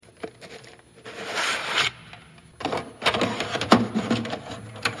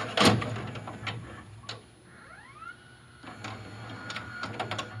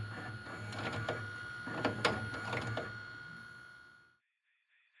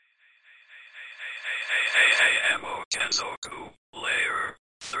Kenzoku, Layer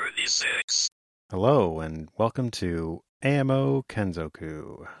 36. Hello, and welcome to AMO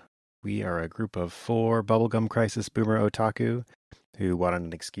Kenzoku. We are a group of 4 Bubblegum Crisis boomer otaku who wanted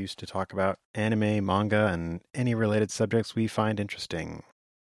an excuse to talk about anime, manga, and any related subjects we find interesting.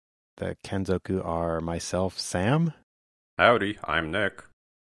 The Kenzoku are myself, Sam. Howdy, I'm Nick.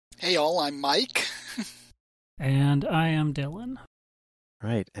 Hey all, I'm Mike. And I am Dylan.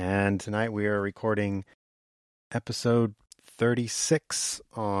 Right, and tonight we are recording episode 36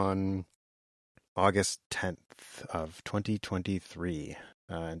 on August 10th of 2023.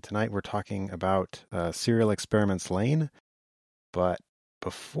 And tonight we're talking about Serial Experiments Lain. But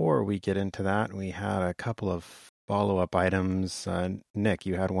before we get into that, we had a couple of follow-up items. Nick,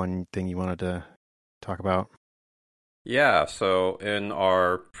 you had one thing you wanted to talk about? Yeah, so in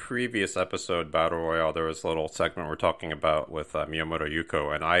our previous episode, Battle Royale, there was a little segment we're talking about with Miyamoto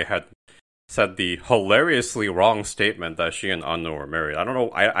Yuko, and I had said the hilariously wrong statement that she and Anno were married. I don't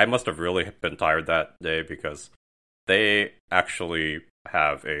know, I must have really been tired that day because they actually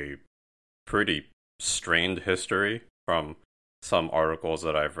have a pretty strained history from some articles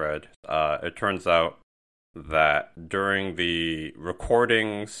that I've read. It turns out that during the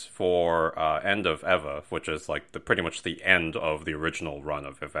recordings for End of Eva, which is like pretty much the end of the original run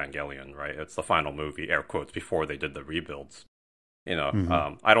of Evangelion, right? It's the final movie, air quotes, before they did the rebuilds. You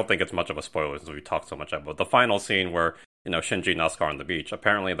know, I don't think it's much of a spoiler since we talked so much about the final scene where, you know, Shinji and Asuka are on the beach.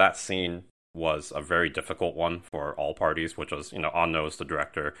 Apparently that scene was a very difficult one for all parties, which was, you know, Anno as the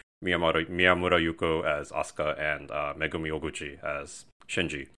director, Miyamoto Yuko as Asuka, and Megumi Oguchi as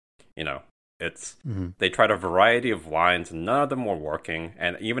Shinji. You know, they tried a variety of lines, and none of them were working.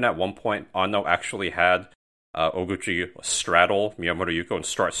 And even at one point, Anno actually had Oguchi straddle Miyamoto Yuko and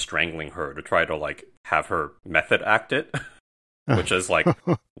start strangling her to try to like have her method act it, which is like,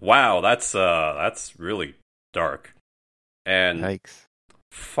 wow, that's really dark. And Yikes.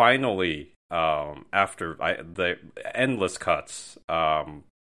 finally, after the endless cuts,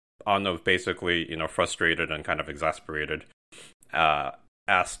 Anno basically, you know, frustrated and kind of exasperated,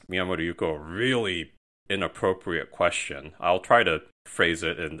 asked Miyamoto Yuko a really inappropriate question. I'll try to phrase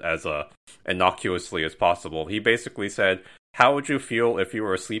it as innocuously as possible. He basically said, how would you feel if you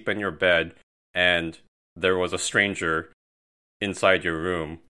were asleep in your bed and there was a stranger inside your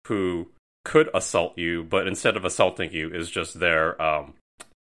room who could assault you, but instead of assaulting you is just there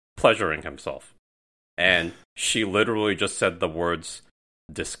pleasuring himself? And she literally just said the words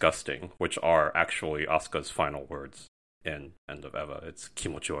disgusting, which are actually Asuka's final words in End of Eva. It's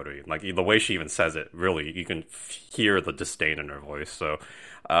kimochiori. Like, the way she even says it, really, you can hear the disdain in her voice. So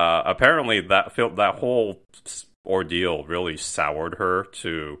apparently that whole ordeal really soured her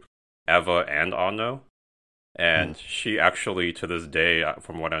to Eva and Anno. And she actually, to this day,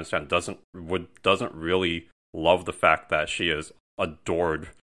 from what I understand, doesn't really love the fact that she is adored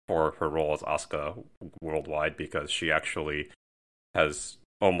for her role as Asuka worldwide, because she actually has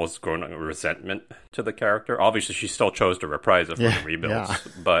almost grown a resentment to the character. Obviously, she still chose to reprise it for the rebuilds,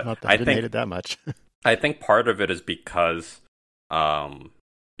 but I think hated that much. I think part of it is because the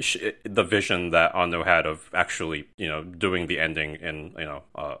vision that Anno had of actually, you know, doing the ending in, you know,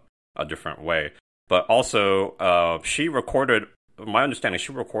 a different way. But also, she recorded, my understanding,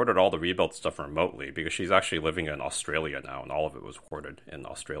 she recorded all the rebuild stuff remotely because she's actually living in Australia now, and all of it was recorded in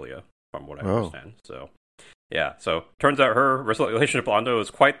Australia, from what I understand. So, yeah. So, turns out her relationship with Anno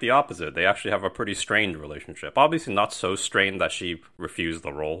is quite the opposite. They actually have a pretty strained relationship. Obviously, not so strained that she refused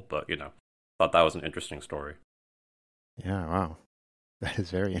the role, but, you know, thought that was an interesting story. Yeah, wow. That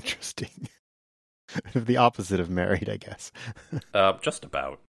is very interesting. The opposite of married, I guess. Just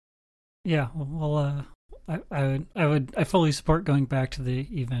about. Yeah, well, I fully support going back to the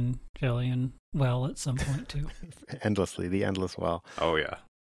Evangelion well at some point too. Endlessly, the endless well. Oh yeah.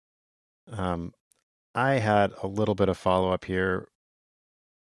 I had a little bit of follow-up here.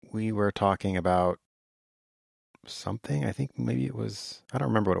 We were talking about something. I think maybe it was, I don't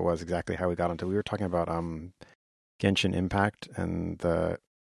remember what it was exactly, how we got into it. We were talking about Genshin Impact and the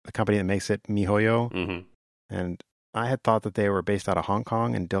company that makes it, MiHoYo. Mm-hmm. And I had thought that they were based out of Hong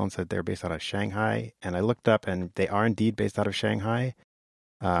Kong, and Dylan said they're based out of Shanghai. And I looked up, and they are indeed based out of Shanghai.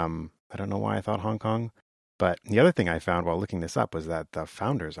 I don't know why I thought Hong Kong. But the other thing I found while looking this up was that the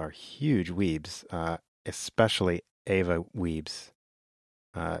founders are huge weebs, especially Eva weebs.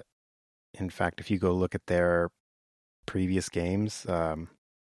 In fact, if you go look at their previous games,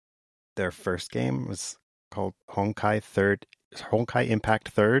 their first game was called Honkai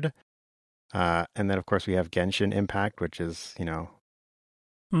Impact 3rd. And then, of course, we have Genshin Impact, which is, you know,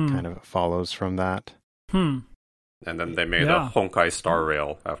 kind of follows from that. And then they made a Honkai Star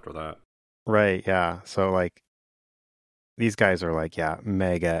Rail after that. Right, yeah. So, like, these guys are like, yeah,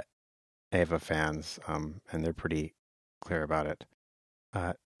 mega Eva fans, and they're pretty clear about it.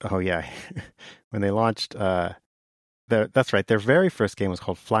 Oh yeah, when they launched, that's right. Their very first game was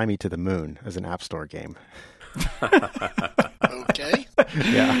called "Fly Me to the Moon" as an App Store game. Okay.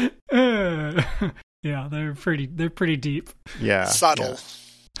 Yeah. Yeah, they're pretty deep. Yeah. Subtle.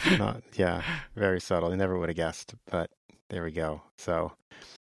 Yeah. Very subtle. I never would have guessed, but there we go. So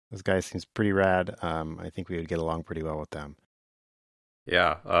those guys seems pretty rad. I think we would get along pretty well with them.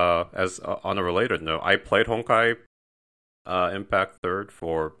 Yeah. As on a related note, I played Honkai Impact Third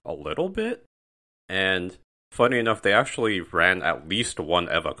for a little bit, and funny enough, they actually ran at least one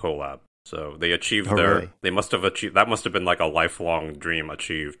EVA collab. So they achieved Really? They must have achieved, that must have been like a lifelong dream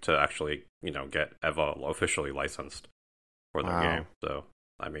achieved to actually, get EVA officially licensed for their game. So,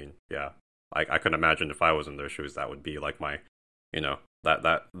 I mean, yeah, I can imagine if I was in their shoes, that would be like my,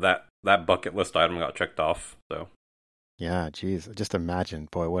 that bucket list item got checked off. So, yeah, geez, just imagine,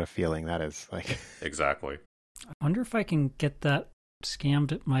 boy, what a feeling that is. Like, exactly. I wonder if I can get that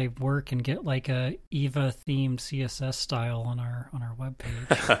scammed at my work and get like a Eva themed CSS style on our webpage.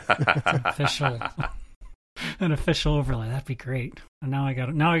 An official overlay. That'd be great. And now I got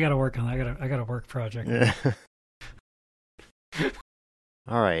to work on that. I got a work project. yeah.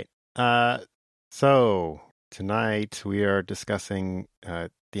 All right. So tonight we are discussing the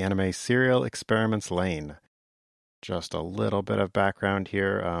anime Serial Experiments Lain. Just a little bit of background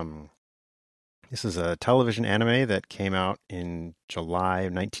here. This is a television anime that came out in July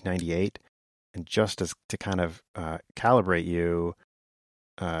of 1998. And just as to kind of calibrate you,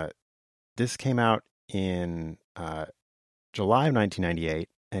 this came out in July of 1998,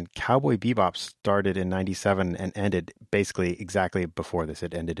 and Cowboy Bebop started in 97 and ended basically exactly before this.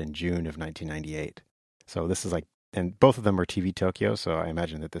 It ended in June of 1998. So this is like, and both of them were TV Tokyo, so I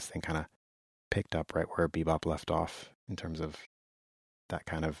imagine that this thing kind of picked up right where Bebop left off in terms of that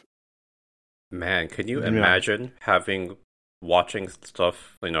kind of... Man, can you imagine watching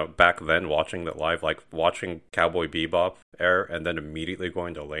stuff, back then, watching that live, like watching Cowboy Bebop air and then immediately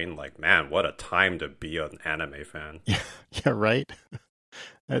going to Lane? Like, man, what a time to be an anime fan. Yeah, right?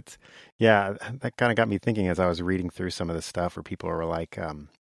 That kind of got me thinking as I was reading through some of the stuff where people were like,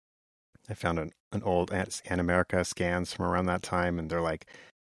 I found an old Animerica scans from around that time, and they're like,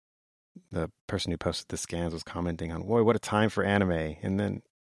 the person who posted the scans was commenting on, boy, what a time for anime. And then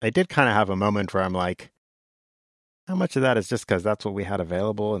I did kind of have a moment where I'm like, how much of that is just because that's what we had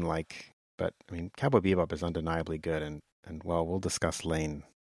available? And like, but I mean, Cowboy Bebop is undeniably good. And well, we'll discuss Lane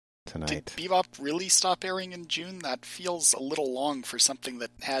tonight. Did Bebop really stop airing in June? That feels a little long for something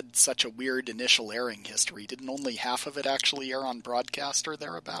that had such a weird initial airing history. Didn't only half of it actually air on broadcast or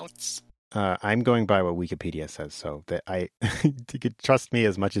thereabouts? I'm going by what Wikipedia says, so that you could trust me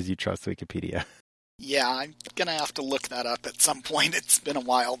as much as you trust Wikipedia. Yeah, I'm going to have to look that up at some point. It's been a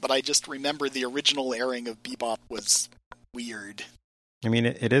while, but I just remember the original airing of Bebop was weird. I mean,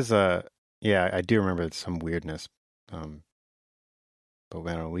 it is I do remember some weirdness. But I don't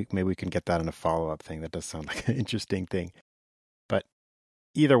know, maybe we can get that in a follow-up thing. That does sound like an interesting thing. But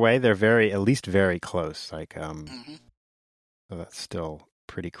either way, they're at least very close. Like, so that's still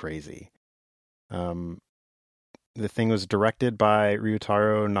pretty crazy. The thing was directed by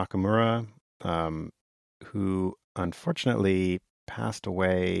Ryutaro Nakamura, who unfortunately passed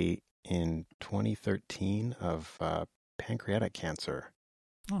away in 2013 of pancreatic cancer.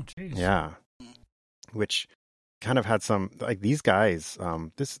 Oh, jeez. Yeah, which kind of had some, like, these guys,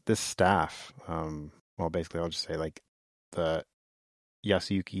 this staff. Well, basically, I'll just say, like, the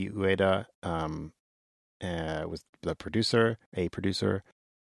Yasuyuki Ueda was the producer.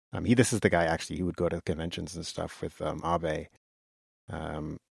 This is the guy, actually, who would go to conventions and stuff with Abe.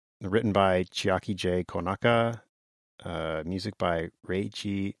 Written by Chiaki J. Konaka. Music by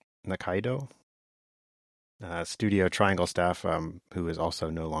Reiichi Nakaido. Studio Triangle staff, who is also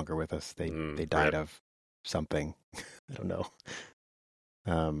no longer with us. They died of something. I don't know.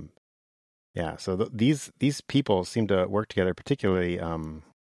 So these people seem to work together, particularly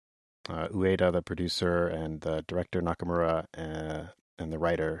Ueda, the producer, and the director Nakamura, and the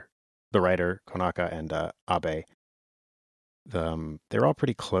writer Konaka, and Abe. They're all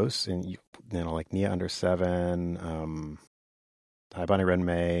pretty close, and like Nia Under 7, Haibane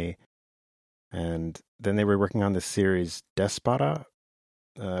Renmei, and then they were working on this series Despota,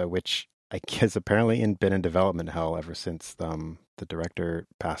 which I guess apparently been in development hell ever since the director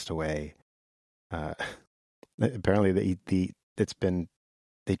passed away. Apparently they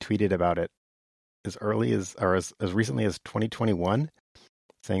tweeted about it as early as recently as 2021,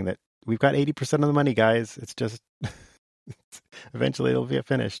 saying that we've got 80% of the money, guys. It's just eventually it'll be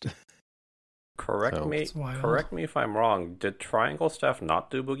finished. Correct So- me. It's wild. Correct me if I'm wrong. Did Triangle Staff not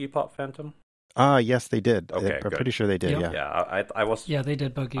do Boogie Pop Phantom? Yes, they did. Okay, I'm good. pretty sure they did. Yep. Yeah. Yeah, I was. Yeah, they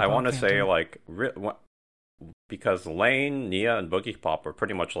did Boogie I Pop want to say Phantom. because Lane, Nia, and Boogie Pop are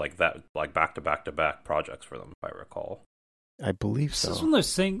pretty much like that, like back to back to back projects for them, if I recall. I believe This is so. one of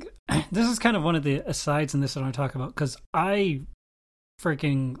those things. This is kind of one of the asides in this that I want to talk about because I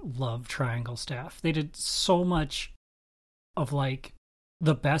freaking love Triangle Staff. They did so much of like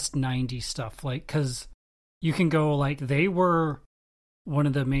the best 90s stuff. Like, because you can go like they were one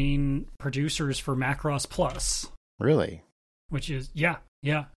of the main producers for Macross Plus, Really? which is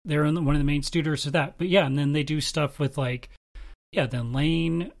they're one of the main studios of that. But yeah, and then they do stuff with like then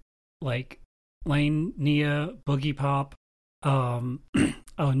Lane, Nia, Boogie Pop.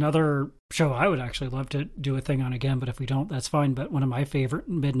 Another show I would actually love to do a thing on again, but if we don't, that's fine. But one of my favorite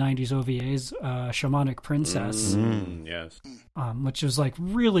mid-90s OVAs, Shamanic Princess, Yes. which was like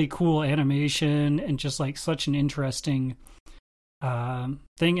really cool animation and just like such an interesting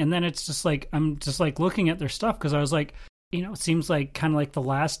thing. And then it's just like, I'm just like looking at their stuff because I was like, it seems like kind of like the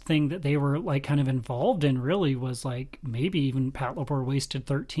last thing that they were like kind of involved in really was like maybe even Patlabor Wasted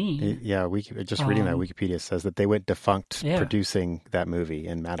 13. Yeah, just reading that Wikipedia says that they went defunct Yeah. producing that movie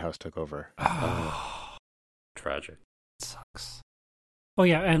and Madhouse took over. Tragic. Sucks. Oh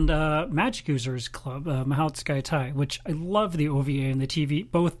yeah, and Magic Users Club, Mahout Sky Tai, which I love the OVA and the TV,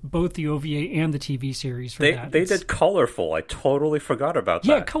 both the OVA and the TV series for that. They did Colorful. I totally forgot about that.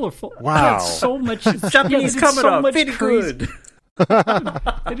 Yeah, colorful. Wow. That's so much. Japanese they did coming so up. much Very crazy- good.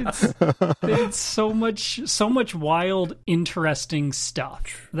 They did so much wild, interesting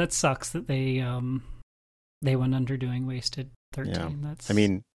stuff. That sucks that they went under doing Wasted 13. Yeah. That's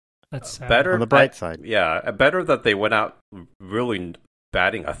that's sad. Better On the bright side. Yeah, better that they went out really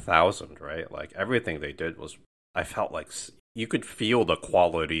batting 1,000, right? Like everything they did was, I felt like you could feel the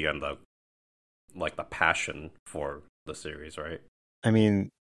quality and the passion for the series, right? I mean,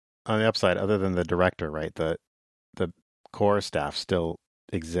 on the upside, other than the director, right, the core staff still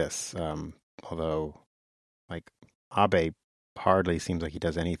exists. Although, like, Abe hardly seems like he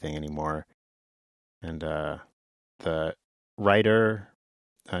does anything anymore. And the writer,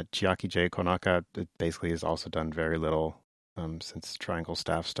 Chiaki J. Konaka, basically has also done very little since Triangle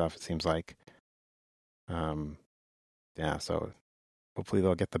Staff stuff, it seems like. So hopefully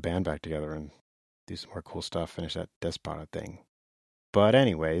they'll get the band back together and do some more cool stuff, finish that Despota thing. But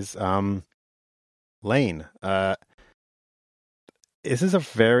anyways, Lane, this is a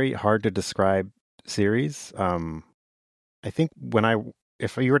very hard to describe series. I think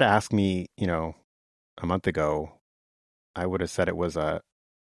if you were to ask me, a month ago, I would have said it was a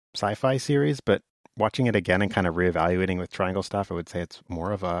sci-fi series, but watching it again and kind of reevaluating with Triangle Staff, I would say it's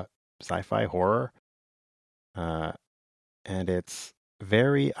more of a sci-fi horror. And it's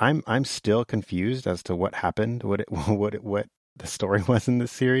I'm still confused as to what happened, what the story was in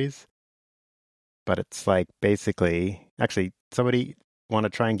this series. But it's like basically, actually, somebody want to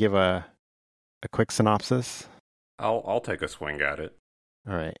try and give a quick synopsis? I'll take a swing at it.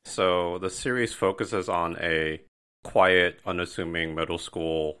 All right. So the series focuses on a quiet, unassuming middle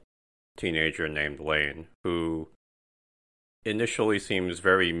school teenager named Lane, who initially seems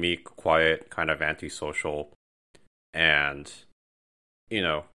very meek, quiet, kind of antisocial, and,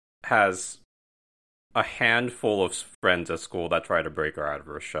 has a handful of friends at school that try to break her out of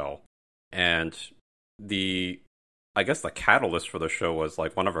her shell. And I guess the catalyst for the show was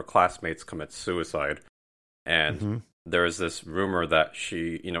like one of her classmates commits suicide. And there's this rumor that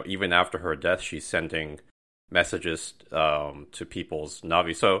she, even after her death, she's sending messages to people's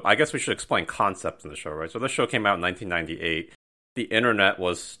Navi. So I guess we should explain concepts in the show, right? So this show came out in 1998. The internet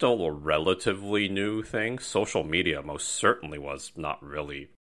was still a relatively new thing. Social media most certainly was not really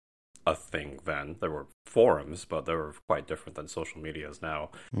a thing then. There were forums, but they were quite different than social media is now.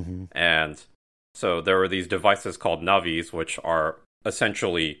 Mm-hmm. And so there were these devices called Navis, which are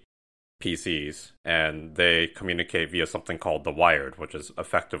essentially PCs, and they communicate via something called the wired, which is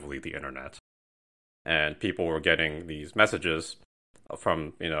effectively the internet. And people were getting these messages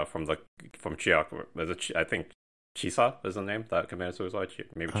from Chiak. I think Chisa is the name that committed suicide.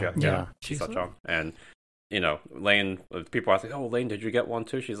 Maybe Chiak. Yeah. Chisa-chan. And Lane. People ask, "Oh, Lane, did you get one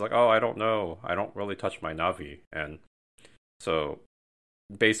too?" She's like, "Oh, I don't know. I don't really touch my Navi." And so,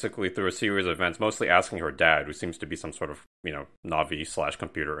 basically, through a series of events, mostly asking her dad, who seems to be some sort of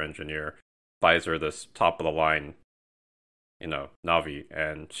Navi/computer engineer, buys her this top of the line Navi,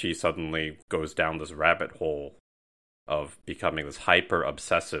 and she suddenly goes down this rabbit hole of becoming this hyper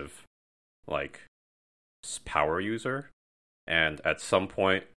obsessive power user. And at some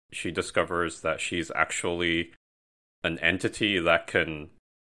point she discovers that she's actually an entity that can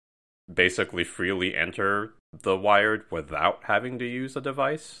basically freely enter the wired without having to use a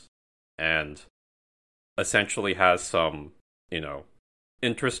device, and essentially has some,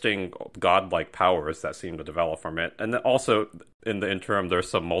 interesting godlike powers that seem to develop from it. And then also, in the interim, there's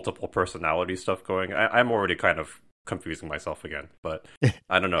some multiple personality stuff going. I'm already kind of confusing myself again, but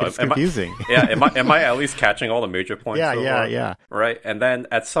I don't know. It's confusing. Am I at least catching all the major points? Yeah. Right, and then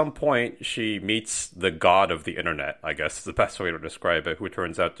at some point, she meets the god of the internet, I guess is the best way to describe it, who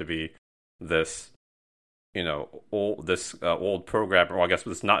turns out to be this, old programmer. Well, I guess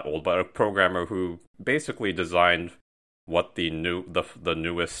it's not old, but a programmer who basically designed what the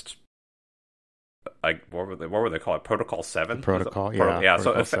newest, like, what were they called? Protocol 7? Protocol, so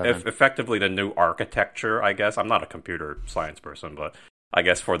Protocol effectively the new architecture, I guess. I'm not a computer science person, but I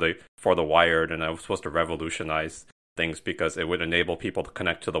guess for the wired, and it was supposed to revolutionize things because it would enable people to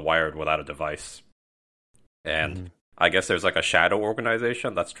connect to the wired without a device. And I guess there's like a shadow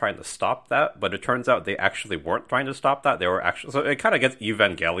organization that's trying to stop that, but it turns out they actually weren't trying to stop that. They were actually, so it kind of gets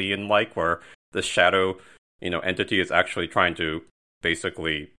Evangelion-like, where the shadow, entity is actually trying to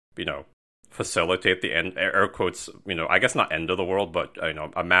basically, facilitate the end, air quotes, I guess not end of the world, but,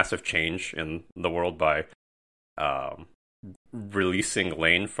 a massive change in the world by releasing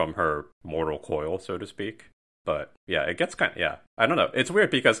Lain from her mortal coil, so to speak. But yeah, it gets I don't know. It's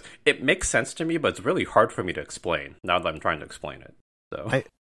weird because it makes sense to me, but it's really hard for me to explain now that I'm trying to explain it. So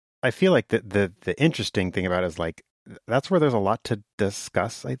I feel like the interesting thing about it is, like, that's where there's a lot to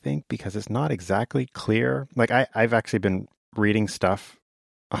discuss, I think, because it's not exactly clear. Like, I've actually been reading stuff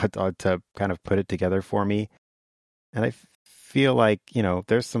to kind of put it together for me. And I feel like,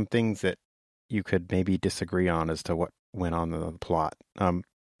 there's some things that you could maybe disagree on as to what went on in the plot.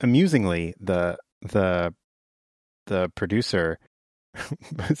 Amusingly, the producer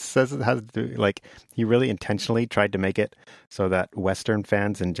says it has to do, like, he really intentionally tried to make it so that Western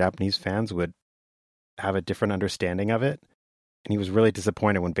fans and Japanese fans would have a different understanding of it. And he was really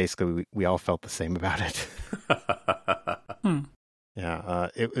disappointed when basically we all felt the same about it. Yeah,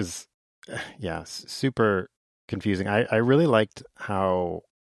 it was, super confusing. I really liked how,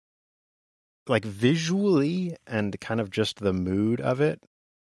 like, visually and kind of just the mood of it,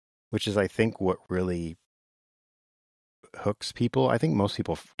 which is, I think, what really hooks people. I think most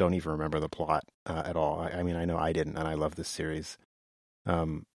people don't even remember the plot at all. I mean, I know I didn't, and I love this series.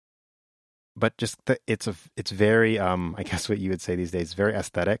 But just it's very, I guess what you would say these days, very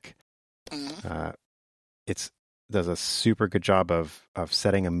aesthetic. It's does a super good job of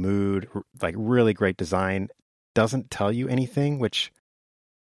setting a mood, like really great design. Doesn't tell you anything, which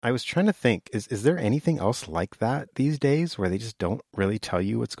I was trying to think, is there anything else like that these days where they just don't really tell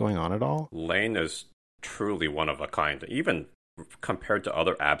you what's going on at all? Lain is truly one of a kind. Even compared to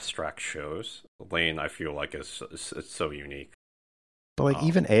other abstract shows, Lain, I feel like is so unique. But like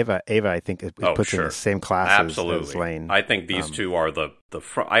even Ava, I think it puts in the same class as Lain. I think these two are the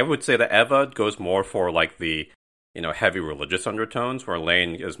I would say that Eva goes more for like the heavy religious undertones, where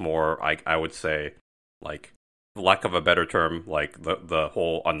Lain is more, I would say, like, for lack of a better term, like the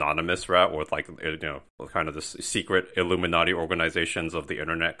whole anonymous route with, like, kind of the secret Illuminati organizations of the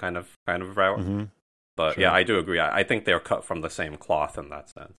internet kind of route. Mm-hmm. But yeah, I do agree. I think they're cut from the same cloth in that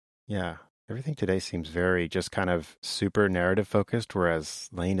sense. Yeah. Everything today seems very just kind of super narrative focused, whereas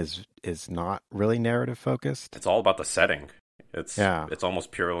Lain is not really narrative focused. It's all about the setting. It's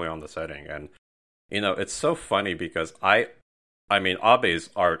almost purely on the setting. And, it's so funny because I mean, Abe's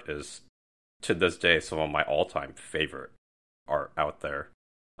art is, to this day, some of my all-time favorite art out there.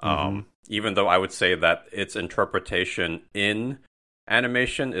 Even though I would say that its interpretation in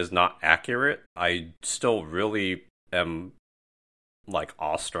animation is not accurate, I still really am, like,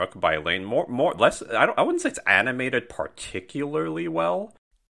 awestruck by Lain. Less. I wouldn't say it's animated particularly well,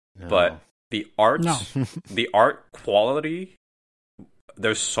 but the art, the art quality.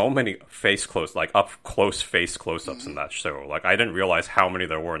 There's so many up close face close-ups in that show. Like, I didn't realize how many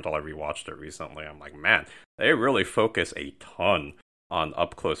there were until I rewatched it recently. I'm like, man, they really focus a ton on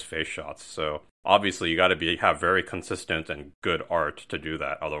up close face shots. So obviously, you got to have very consistent and good art to do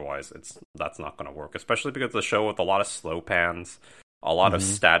that. Otherwise, that's not going to work. Especially because the show with a lot of slow pans, a lot of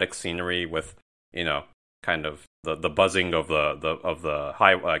static scenery with, kind of the buzzing of the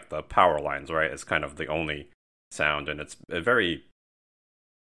high, like the power lines, right? It's kind of the only sound, and it's a very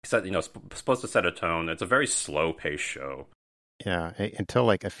supposed to set a tone. It's a very slow paced show. Yeah, until,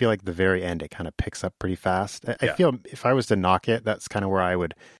 like, I feel like the very end, it kind of picks up pretty fast. I feel if I was to knock it, that's kind of where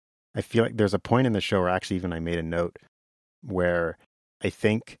I feel like there's a point in the show where actually even I made a note where I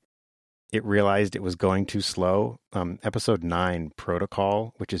think it realized it was going too slow. Episode 9,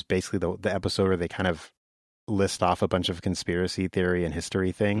 Protocol, which is basically the episode where they kind of list off a bunch of conspiracy theory and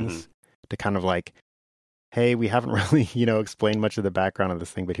history things. to kind of like, hey, we haven't really, explained much of the background of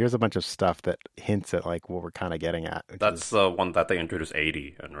this thing, but here's a bunch of stuff that hints at like what we're kind of getting at. That's the one that they introduced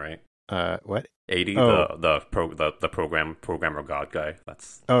 80 in, right? What? 80, oh. the programmer god guy.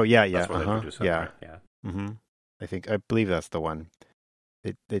 That's oh yeah. That's where they introduced him, yeah. right? Yeah. Mm-hmm. I believe that's the one.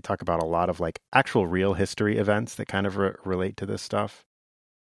 They talk about a lot of like actual real history events that kind of relate to this stuff.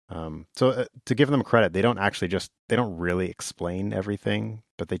 So to give them credit, they don't really explain everything,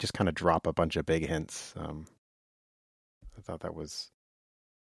 but they just kind of drop a bunch of big hints. I thought that was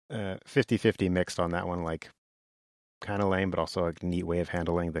 50-50 mixed on that one, like kind of lame, but also a neat way of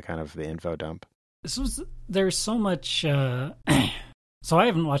handling the info dump. There's so much. So I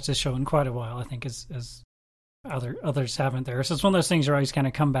haven't watched this show in quite a while, I think, as others haven't there. So it's one of those things where you always kind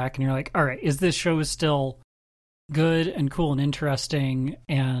of come back and you're like, all right, is this show still good and cool and interesting,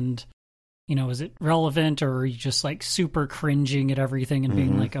 and is it relevant, or are you just like super cringing at everything and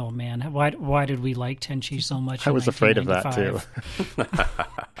being like, oh man, why did we like Tenchi so much? I was afraid of that too.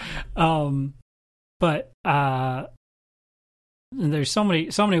 But there's so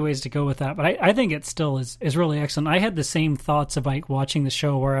many ways to go with that, but I think it still is really excellent. I had the same thoughts of like watching the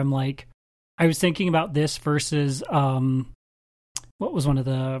show where I'm like, I was thinking about this versus what was one of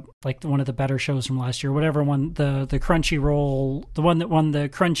the better shows from last year? Whatever one, the Crunchyroll, the one that won the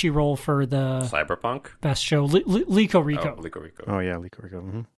Crunchyroll for the Cyberpunk best show, Liko Rico. Oh, Liko Rico. Oh yeah, Liko Rico.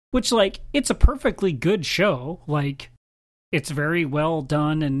 Mm-hmm. Which like it's a perfectly good show. Like it's very well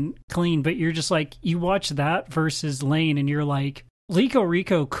done and clean, but you're just like, you watch that versus Lain, and you're like, Liko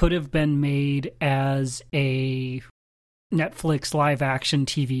Rico could have been made as a Netflix live action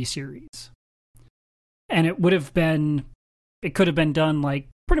TV series, and it could have been done like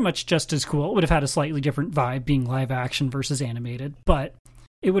pretty much just as cool. It would have had a slightly different vibe being live action versus animated, but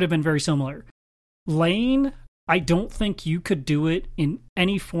it would have been very similar. Lain, I don't think you could do it in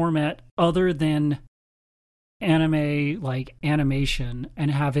any format other than anime, like animation,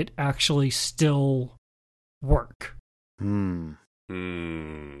 and have it actually still work. I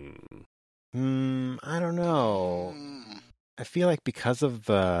don't know. I feel like because of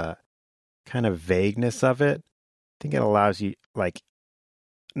the kind of vagueness of it, I think it allows you, like,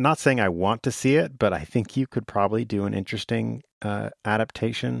 not saying I want to see it, but I think you could probably do an interesting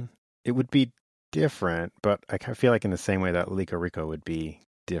adaptation. It would be different, but I feel like in the same way that Liko Rico would be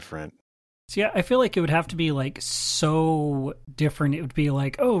different. So yeah, I feel like it would have to be like so different. It would be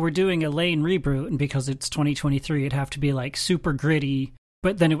like, oh, we're doing a Lain reboot, and because it's 2023, it'd have to be like super gritty,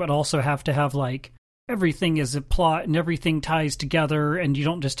 but then it would also have to have like everything is a plot and everything ties together, and you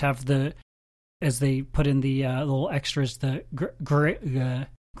don't just have the, as they put in the little extras, the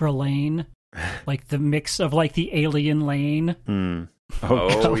Grelane, like the mix of like the alien lane.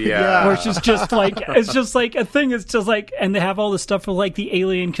 Oh yeah. Where it's just like, it's just like a thing. It's just like, and they have all the stuff of like the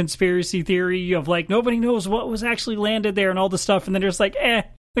alien conspiracy theory of like, nobody knows what was actually landed there and all the stuff. And then there's like, we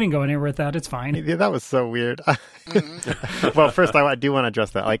didn't go anywhere with that. It's fine. Yeah, that was so weird. Well, first I do want to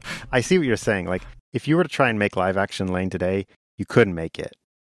address that. Like, I see what you're saying. Like, if you were to try and make live action Lain today, you couldn't make it.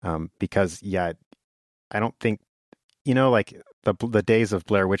 Because I don't think, like the days of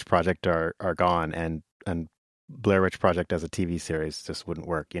Blair Witch Project are gone, and Blair Witch Project as a TV series just wouldn't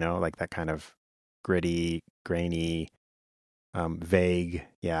work, like that kind of gritty, grainy, vague.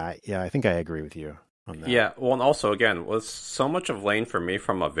 Yeah, I think I agree with you on that. Yeah, well, and also again, was so much of Lain for me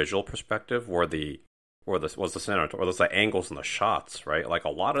from a visual perspective, were the center, or the angles and the shots, right? Like a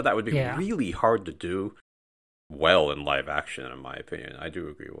lot of that would be really hard to do well in live action, in my opinion. I do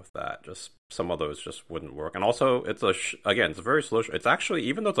agree with that. Just some of those just wouldn't work. And also, it's it's a very slow show. It's actually,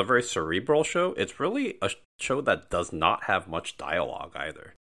 even though it's a very cerebral show, it's really a show that does not have much dialogue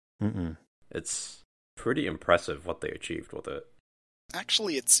either. It's pretty impressive what they achieved with it.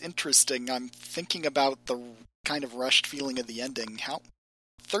 Actually, it's interesting. I'm thinking about the kind of rushed feeling of the ending. How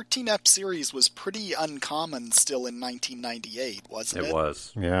 13-ep series was pretty uncommon still in 1998, wasn't it? It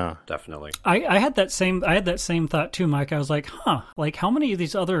was. Yeah. Definitely. I had that same thought too, Mike. I was like, like how many of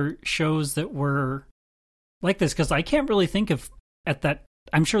these other shows that were like this? Because I can't really think of at that.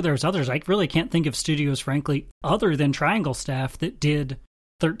 I'm sure there's others. I really can't think of studios, frankly, other than Triangle Staff that did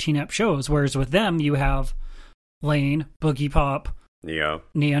 13-ep shows. Whereas with them, you have Lain, Boogie Pop, Neo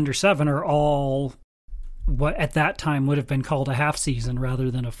Under 7 are all what at that time would have been called a half season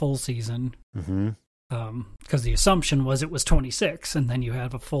rather than a full season. Because the assumption was it was 26, and then you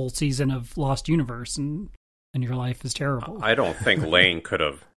have a full season of Lost Universe, and your life is terrible. I don't think Lain could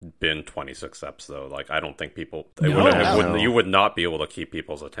have been 26 eps, though. Like, I don't think people... You would not be able to keep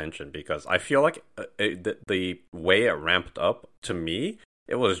people's attention, because I feel like the way it ramped up, to me,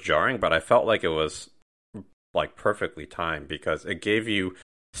 it was jarring, but I felt like it was like perfectly timed, because it gave you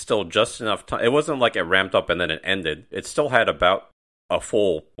still just enough time. It wasn't like it ramped up and then it ended. It still had about a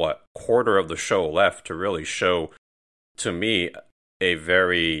full, quarter of the show left to really show, to me, a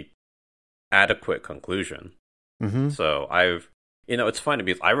very adequate conclusion. Mm-hmm. So it's funny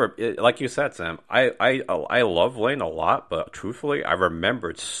because like you said, Sam, I love Lain a lot, but truthfully, I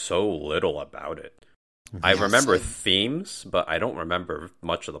remembered so little about it. Mm-hmm. I remember themes, but I don't remember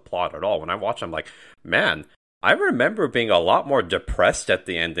much of the plot at all. When I watch, I'm like, man, I remember being a lot more depressed at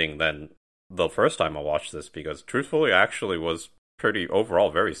the ending than the first time I watched this, because truthfully, I actually was pretty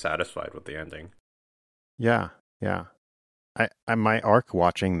overall very satisfied with the ending. Yeah. My arc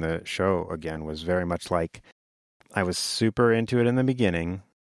watching the show again was very much like I was super into it in the beginning,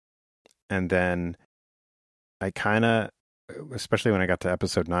 and then I kind of, especially when I got to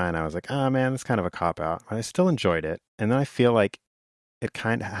episode 9, I was like, oh man, that's kind of a cop-out. But I still enjoyed it. And then I feel like it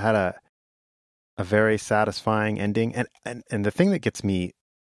kind of had a very satisfying ending. And the thing that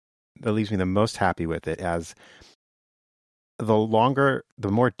leaves me the most happy with it, as the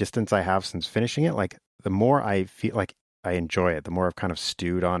more distance I have since finishing it, like the more I feel like I enjoy it, the more I've kind of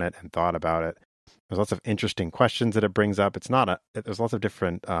stewed on it and thought about it. There's lots of interesting questions that it brings up. There's lots of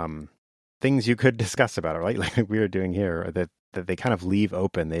different things you could discuss about it, right? Like we are doing here, that they kind of leave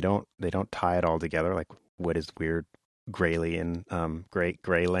open. They don't tie it all together. Like, what is weird gray Lain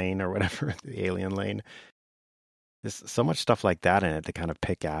or whatever, the alien lane. There's so much stuff like that in it to kind of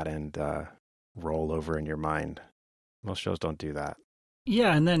pick at and roll over in your mind. Most shows don't do that.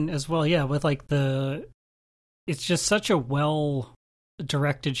 Yeah, and then as well, with like it's just such a well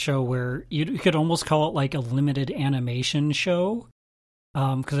directed show where you could almost call it like a limited animation show,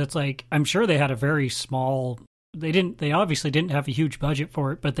 because it's like, I'm sure they had a very small, they obviously didn't have a huge budget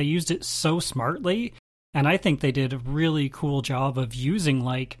for it, but they used it so smartly, and I think they did a really cool job of using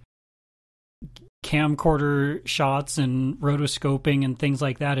like camcorder shots and rotoscoping and things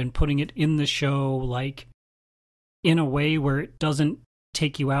like that, and putting it in the show like in a way where it doesn't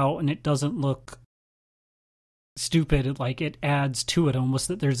take you out and it doesn't look stupid. Like, it adds to it almost,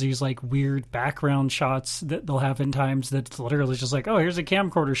 that there's these like weird background shots that they'll have in times that's literally just like, oh, here's a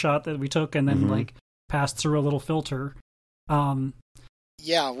camcorder shot that we took and then like passed through a little filter.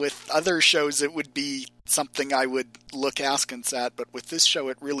 Yeah, with other shows it would be something I would look askance at, but with this show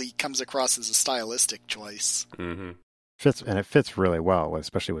it really comes across as a stylistic choice. Mm-hmm. It fits really well,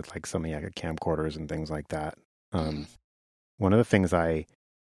 especially with like some camcorders and things like that. One of the things I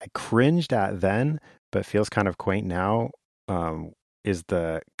cringed at then, but feels kind of quaint now, is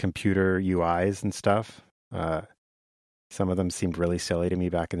the computer UIs and stuff. Some of them seemed really silly to me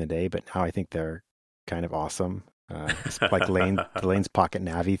back in the day, but now I think they're kind of awesome. It's like Lane's pocket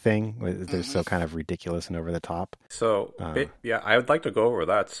navy thing. They're so kind of ridiculous and over the top. So, I would like to go over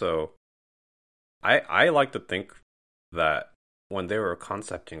that. So, I like to think that when they were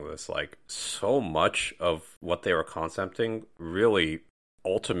concepting this, like, so much of what they were concepting really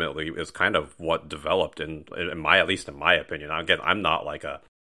ultimately is kind of what developed at least in my opinion. Again, I'm not like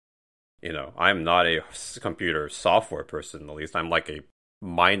I'm not a computer software person, at least. I'm like a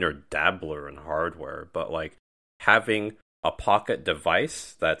minor dabbler in hardware, but like having a pocket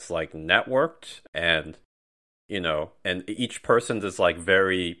device that's like networked and each person's is like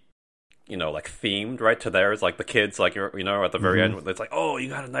very like themed, right, to theirs. Like the kids, like at the very end, it's like, oh, you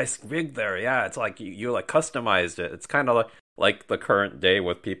got a nice rig there. Yeah, it's like you like customized it. It's kind of like the current day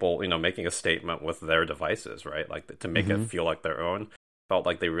with people, making a statement with their devices, right? Like to make it feel like their own. Felt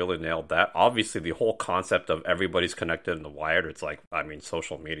like they really nailed that. Obviously, the whole concept of everybody's connected in the wired. It's like, I mean,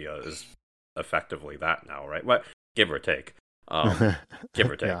 social media is effectively that now, right? But give or take. Give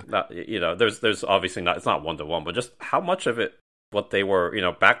or take. Yeah. Not, there's obviously not. It's not 1-to-1, but just how much of it, what they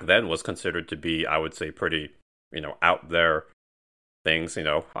were, back then was considered to be, I would say, pretty, out there things.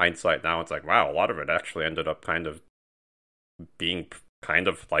 Hindsight now, it's like, wow, a lot of it actually ended up kind of being kind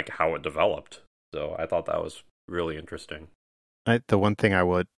of like how it developed. So I thought that was really interesting. The one thing I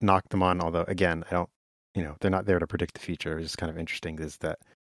would knock them on, although again, I don't, they're not there to predict the future, it's just kind of interesting, is that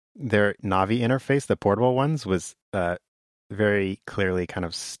their Navi interface, the portable ones, was very clearly kind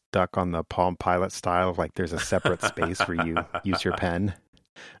of stuck on the Palm Pilot style of like there's a separate space where you use your pen.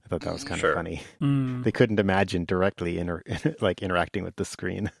 I thought that was kind of funny. They couldn't imagine directly interacting with the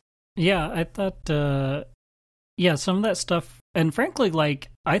screen. Yeah, I thought, some of that stuff, and frankly, like,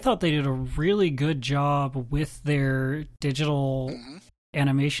 I thought they did a really good job with their digital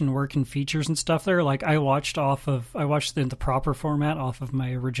animation work and features and stuff there. Like, I watched in the proper format off of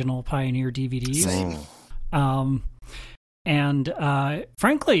my original Pioneer DVDs. Same. And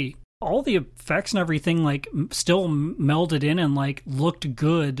frankly, all the effects and everything, like, still melded in and, like, looked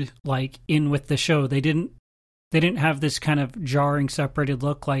good, like, in with the show. They didn't they didn't have this kind of jarring separated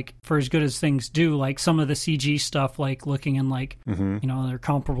look, like for as good as things do, like some of the CG stuff, like looking in like, their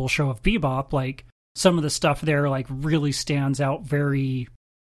comparable show of Bebop, like some of the stuff there like really stands out very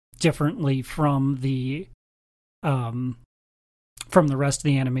differently from the rest of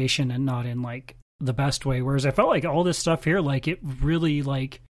the animation, and not in like the best way. Whereas I felt like all this stuff here, like it really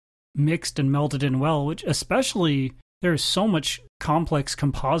like mixed and melded in well, which especially there's so much complex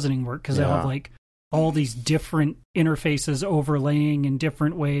compositing work because they have like all these different interfaces overlaying in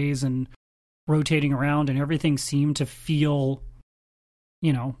different ways and rotating around, and everything seemed to feel,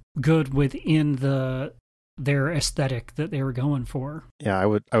 good within their aesthetic that they were going for. Yeah, I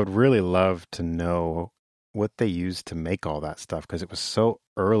would really love to know what they used to make all that stuff, because it was so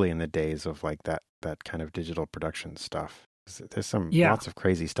early in the days of like that kind of digital production stuff. There's some lots of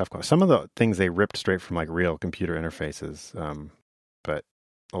crazy stuff going on. Some of the things they ripped straight from like real computer interfaces, but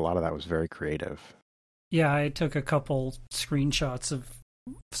a lot of that was very creative. Yeah, I took a couple screenshots of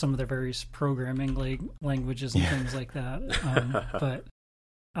some of the various programming languages and things like that. But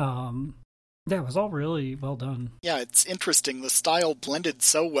yeah, it was all really well done. Yeah, it's interesting. The style blended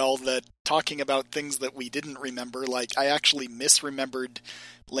so well that talking about things that we didn't remember, like I actually misremembered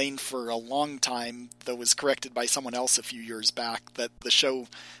Lain for a long time, though was corrected by someone else a few years back, that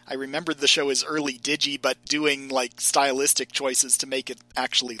I remembered the show as early Digi, but doing like stylistic choices to make it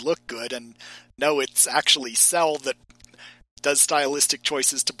actually look good. And no, it's actually Cell that does stylistic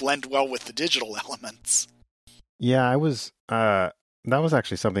choices to blend well with the digital elements. Yeah, that was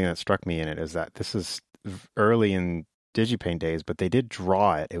actually something that struck me in it, is that this is early in DigiPaint days, but they did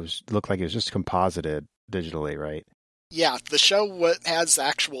draw it. It looked like it was just composited digitally, right? Yeah, the show has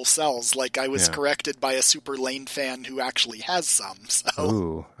actual cells. Like, I was corrected by a super Lain fan who actually has some. So.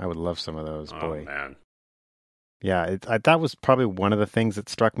 Ooh, I would love some of those, boy. Oh, man. Yeah, that was probably one of the things that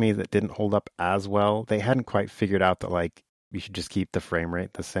struck me that didn't hold up as well. They hadn't quite figured out that, like, we should just keep the frame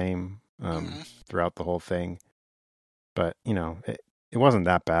rate the same throughout the whole thing. But, it wasn't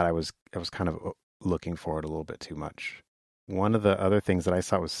that bad. I was kind of looking for it a little bit too much. One of the other things that I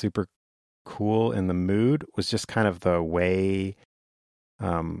thought was super cool in the mood was just kind of the way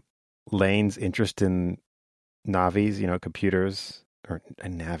Lane's interest in Navis, computers, or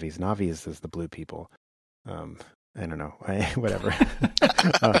Navis. Navis is the blue people. I don't know. Whatever.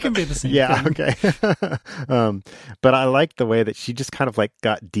 It can be the same thing. Yeah, okay. But I like the way that she just kind of like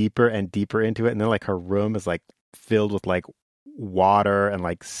got deeper and deeper into it, and then like her room is like filled with like water and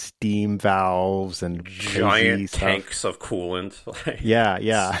like steam valves and giant stuff. Tanks of coolant.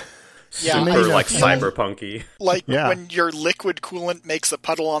 Yeah. Super like cyberpunky. Like when your liquid coolant makes a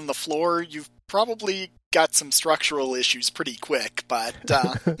puddle on the floor, you've probably got some structural issues pretty quick, but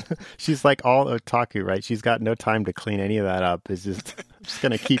she's like all otaku, right? She's got no time to clean any of that up. It's just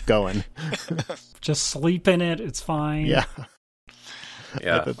gonna keep going. Just sleep in it, it's fine. Yeah.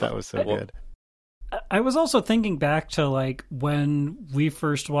 I thought that was so good. I was also thinking back to like when we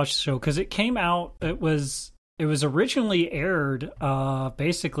first watched the show, because it came out, it was originally aired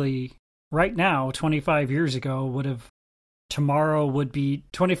basically right now, 25 years ago,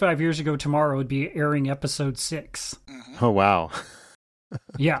 25 years ago tomorrow would be airing episode 6. Oh wow.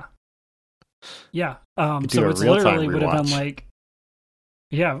 Yeah. So it's literally would have been like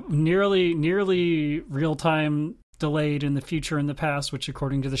nearly real time delayed in the future and the past, which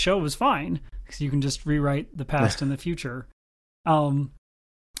according to the show was fine because you can just rewrite the past and the future. But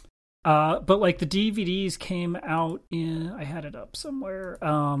like the DVDs came out I had it up somewhere.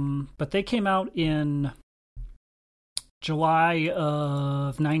 But they came out in July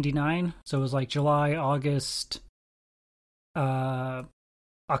of 99. So it was like July, August,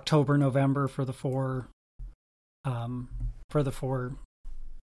 October, November for the four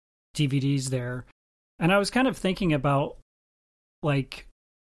DVDs there. And I was kind of thinking about like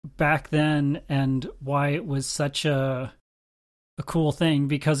back then and why it was such a cool thing,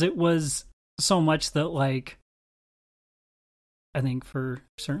 because it was so much that like I think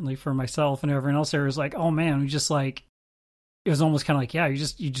certainly for myself and everyone else there was like, oh man, we just like it was almost kind of like,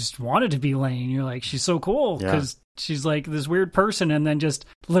 you just wanted to be Lain. You're like, she's so cool because she's like this weird person, and then just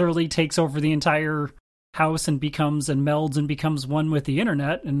literally takes over the entire house and melds and becomes one with the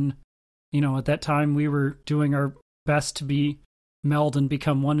internet. And at that time we were doing our best to meld and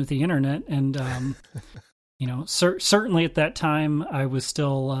become one with the internet. And certainly at that time I was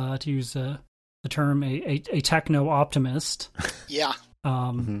still, to use the term, a techno optimist. Yeah.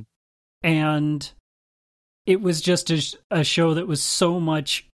 And it was just a show that was so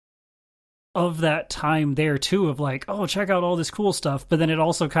much of that time there too, of like, oh, check out all this cool stuff. But then it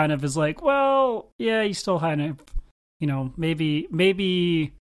also kind of is like, well, yeah, you still kind of,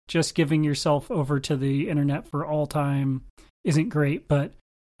 maybe just giving yourself over to the internet for all time isn't great, but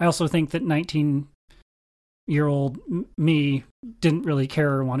I also think that 19-year-old me didn't really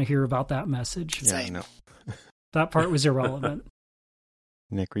care or want to hear about that message. Yeah, I know. That part was irrelevant.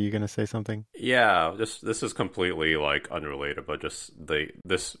 Nick, were you going to say something? Yeah, this is completely like unrelated, but just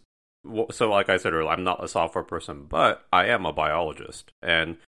this. So, like I said earlier, I'm not a software person, but I am a biologist,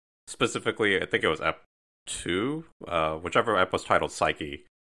 and specifically, I think it was Ep 2, whichever ep was titled Psyche.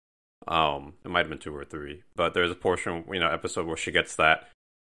 It might have been 2 or 3, but there's a portion, episode where she gets that,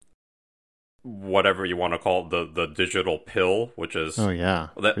 whatever you want to call it, the digital pill, which is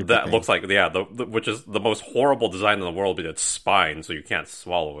that looks like which is the most horrible design in the world, but it's spine, so you can't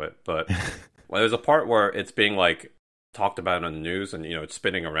swallow it. But there's a part where it's being like talked about on the news, and it's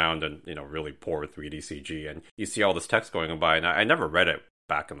spinning around and really poor 3D CG, and you see all this text going by, and I never read it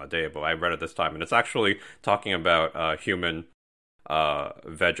back in the day, but I read it this time, and it's actually talking about human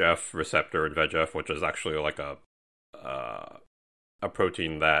VEGF receptor and VEGF, which is actually like a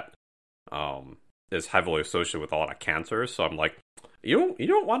protein that is heavily associated with a lot of cancers. So I'm like, you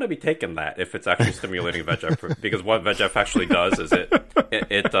don't want to be taking that if it's actually stimulating VEGF, because what VEGF actually does is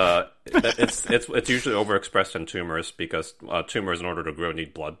it's usually overexpressed in tumors, because tumors, in order to grow,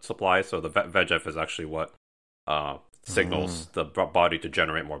 need blood supply. So the VEGF is actually what signals the body to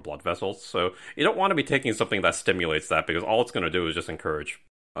generate more blood vessels. So you don't want to be taking something that stimulates that, because all it's going to do is just encourage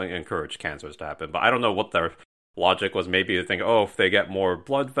cancers to happen. But I don't know what their logic was. Maybe they think, if they get more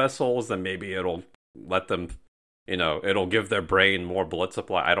blood vessels, then maybe it'll let them, it'll give their brain more blood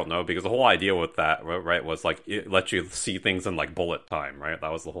supply. I don't know, because the whole idea with that, right, was like it lets you see things in like bullet time, right?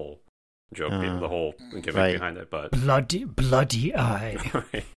 That was the whole joke, the whole gimmick behind it. But bloody eye.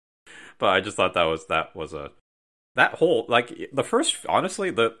 Right. But I just thought that whole, like, the first,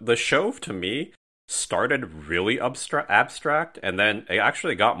 honestly, the show to me started really abstract, and then it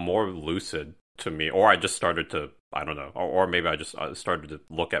actually got more lucid to me, or I just started to, I don't know, or maybe I just started to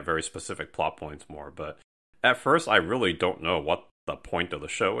look at very specific plot points more. But at first, I really don't know what the point of the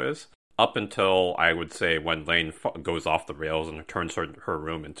show is, up until, I would say, when Lain goes off the rails and turns her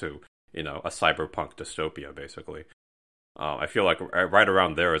room into, a cyberpunk dystopia, basically. I feel like right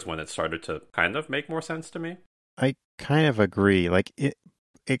around there is when it started to kind of make more sense to me. I kind of agree, like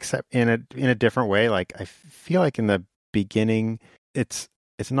except in a different way. Like, I feel like in the beginning, it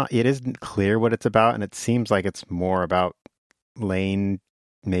isn't clear what it's about, and it seems like it's more about Lain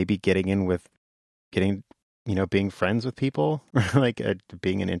maybe being friends with people, like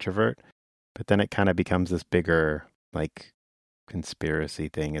being an introvert. But then it kind of becomes this bigger, like, conspiracy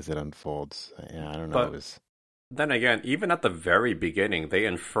thing as it unfolds. Yeah, I don't know. But then again, even at the very beginning, they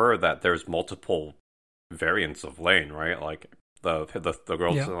infer that there's multiple variants of Lain, right? Like the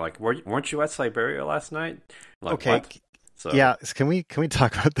girls are like, weren't you at Siberia last night? Like, okay, what? So, yeah, can we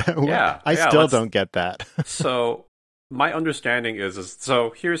talk about that? Yeah, I still don't get that. So my understanding is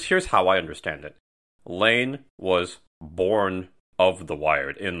so here's how I understand it. Lain was born of the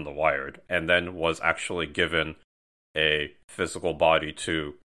Wired, in the Wired, and then was actually given a physical body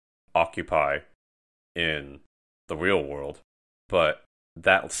to occupy in the real world, but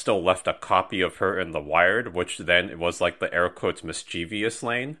that still left a copy of her in the Wired, which then it was like the air quotes mischievous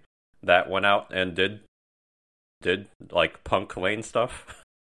Lain that went out and did like punk Lain stuff.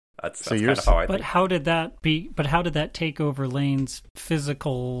 That's kind of how I think. But how did that take over Lane's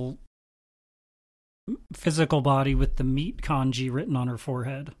physical body with the meat kanji written on her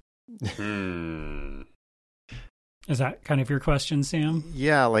forehead? Is that kind of your question, Sam?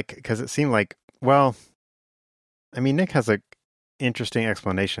 Yeah, like, because it seemed like, well, I mean, Nick has a interesting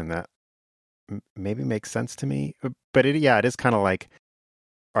explanation that maybe makes sense to me, but it is kind of like,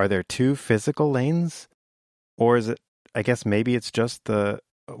 are there two physical Lains, or is it, I guess maybe it's just the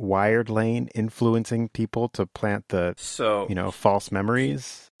Wired Lain influencing people to plant the false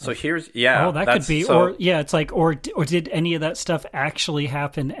memories. So here's that could be, it's like, or did any of that stuff actually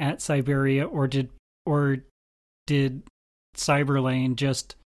happen at Siberia, or did Cyber Lain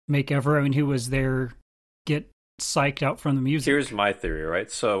just make everyone who was there get psyched out from the music? Here's my theory, right?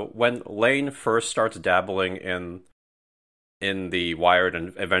 So when Lain first starts dabbling in the Wired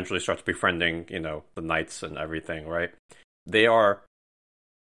and eventually starts befriending, the Knights and everything, right? They are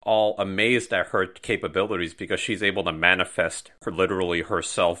all amazed at her capabilities because she's able to manifest literally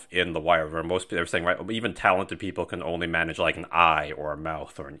herself in the Wired. Where most people are saying, right, even talented people can only manage like an eye or a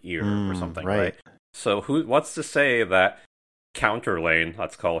mouth or an ear or something, right? So what's to say that Counter Lain,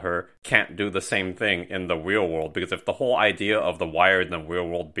 let's call her, can't do the same thing in the real world? Because if the whole idea of the Wired and the real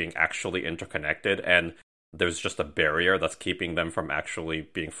world being actually interconnected, and there's just a barrier that's keeping them from actually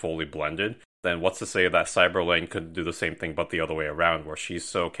being fully blended, then what's to say that Cyber Lane could do the same thing, but the other way around, where she's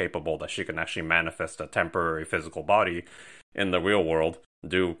so capable that she can actually manifest a temporary physical body in the real world,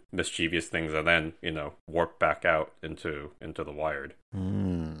 do mischievous things, and then, warp back out into the wired.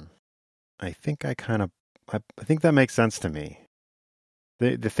 I think I think that makes sense to me.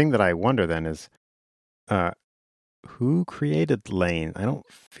 The thing that I wonder then is, who created Lane? I don't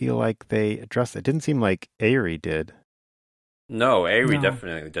feel like they addressed it. It didn't seem like Aerie did. No, Aerie No.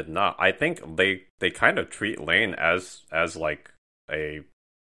 definitely did not. I think they kind of treat Lane as like the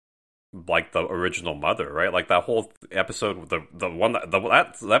original mother, right? Like that whole episode,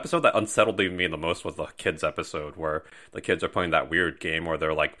 the episode that unsettled me the most was the kids episode, where the kids are playing that weird game where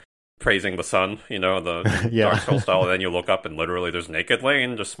they're like praising the sun, the Yeah. Dark Souls style, and then you look up and literally there's naked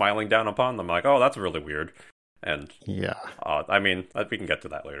Lane just smiling down upon them. Like, oh, that's really weird. And Yeah. I mean, we can get to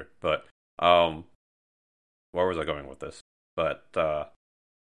that later. But where was I going with this? But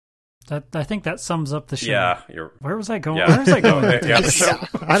I think that sums up the show. yeah, Where was I going? Yeah. Where was I going? with Yeah, this? the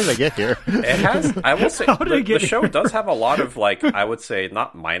show. How did I get here? It has. I will say How did I the get show here? does have a lot of I would say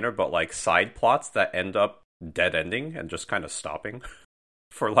not minor, but side plots that end up dead ending and just kind of stopping,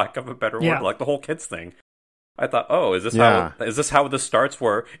 for lack of a better Yeah. word. Like the whole kids thing. I thought, oh, is this how this starts?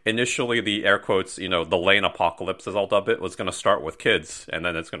 Where initially the air quotes, the Lane apocalypse, as I'll dub it, was going to start with kids, and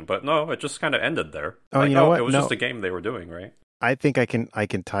then it's going to. But no, it just kind of ended there. Oh, you know what? It was No. just a game they were doing, right? I think I can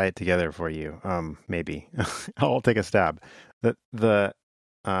tie it together for you. Maybe I'll take a stab. This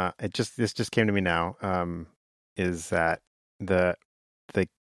just came to me now. Is that the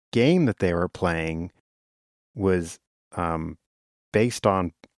game that they were playing was based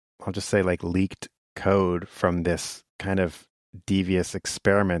on, I'll just say, leaked code from this kind of devious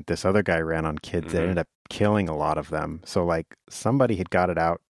experiment this other guy ran on kids that ended up killing a lot of them. So somebody had got it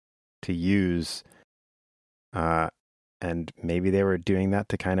out to use, and maybe they were doing that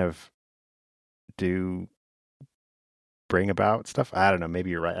to kind of bring about stuff. I don't know.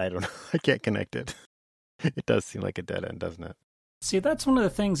 Maybe you're right. I don't know. I can't connect it. It does seem like a dead end, doesn't it? See, that's one of the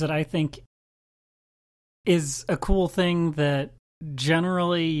things that I think is a cool thing that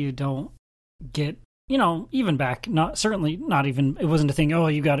generally you don't get, even back, it wasn't a thing, oh,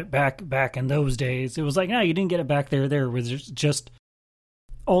 you got it back in those days. It was like, no, you didn't get it back there. There was just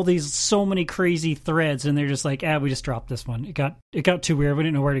all these so many crazy threads, and they're just like, we just dropped this one. It got too weird. We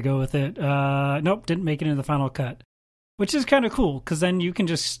didn't know where to go with it. Nope, didn't make it into the final cut. Which is kind of cool, because then you can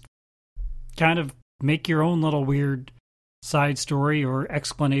just kind of make your own little weird side story or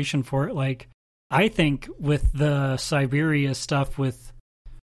explanation for it. I think with the Siberia stuff with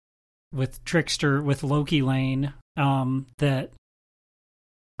Trickster, with Loki Lane, that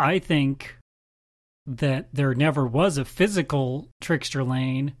I think that there never was a physical Trickster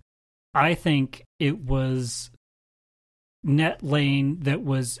Lane. I think it was Net Lane that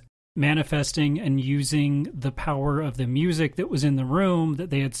was manifesting and using the power of the music that was in the room that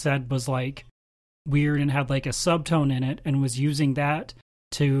they had said was weird and had a subtone in it, and was using that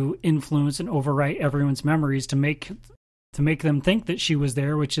to influence and overwrite everyone's memories to make them think that she was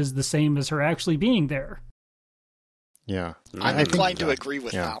there, which is the same as her actually being there. Yeah, I'm I think inclined to so. agree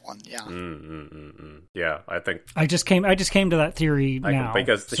with Yeah. that one. Yeah. Yeah, I think I just came to that theory now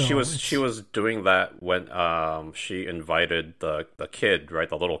because so she was doing that when she invited the kid, right,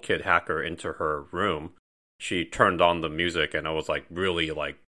 the little kid hacker, into her room. She turned on the music, and it was really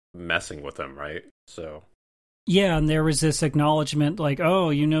messing with him, right? So yeah, and there was this acknowledgement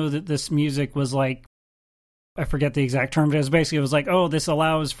that this music was I forget the exact term, but it was oh, this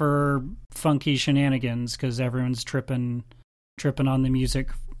allows for funky shenanigans because everyone's tripping on the music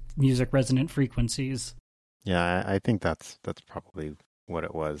resonant frequencies. Yeah, I think that's probably what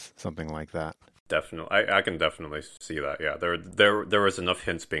it was, something like that. definitely, I can definitely see that. Yeah, there was enough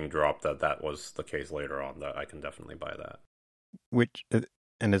hints being dropped that was the case later on that I can definitely buy that. Which,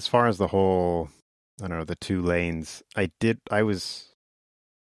 and as far as the whole, I don't know, the two lanes, I was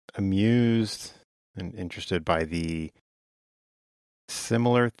amused and interested by the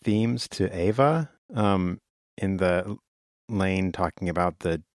similar themes to Ava, in the lane talking about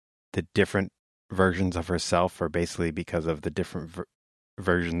the different versions of herself, or basically because of the different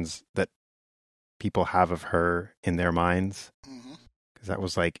versions that people have of her in their minds. Because that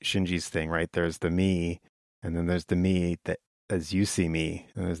was Shinji's thing, right? There's the me, and then there's the me that as you see me,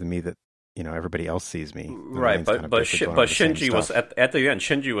 and there's the me that everybody else sees me. Right, but Shinji was at the end.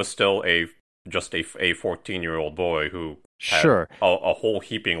 Shinji was still just a 14-year-old boy who had a whole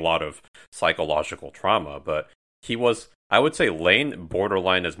heaping lot of psychological trauma. But he was, I would say, Lane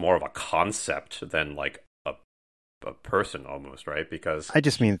borderline is more of a concept than a person almost, right? Because I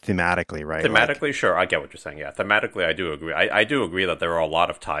just mean thematically, right? Thematically, sure, I get what you're saying. Yeah, thematically, I do agree. I do agree that there are a lot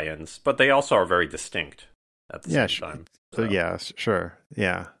of tie-ins, but they also are very distinct at the same time. So yeah, sure,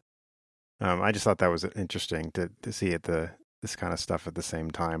 yeah. I just thought that was interesting to see this kind of stuff at the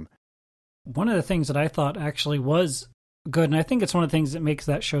same time. One of the things that I thought actually was good, and I think it's one of the things that makes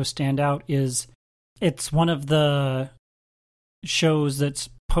that show stand out, is it's one of the shows that's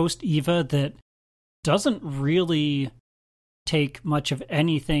post-Eva that doesn't really take much of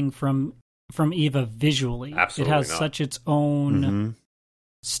anything from Eva visually. Absolutely it has not. such its own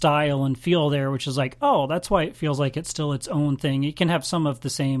style and feel there, which is like, oh, that's why it feels like it's still its own thing. It can have some of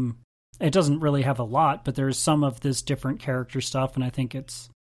the same. It doesn't really have a lot, but there's some of this different character stuff, and I think it's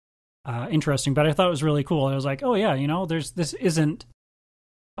interesting. But I thought it was really cool. I was like, oh yeah, this isn't,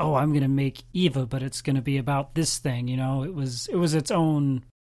 oh, I'm going to make Eva, but it's going to be about this thing. It was its own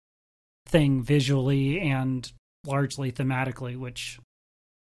thing visually and largely thematically, which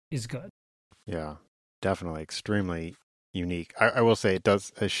is good. Yeah, definitely extremely unique. I will say it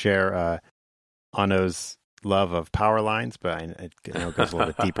does share Anno's love of power lines, but it goes a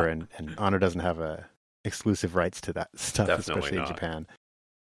little bit deeper, and Anno doesn't have exclusive rights to that stuff, Definitely especially not. in Japan.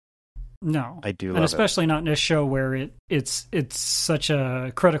 No, I do love and especially not in a show where it's such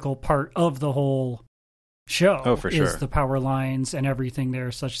a critical part of the whole show. Oh, for sure. Is the power lines and everything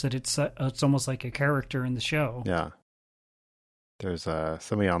there, such that it's almost like a character in the show. Yeah, there's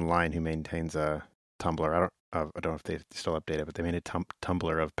somebody online who maintains a Tumblr. I don't know if they still update it, but they made a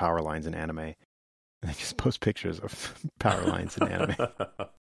Tumblr of power lines in anime, and they just post pictures of power lines in anime.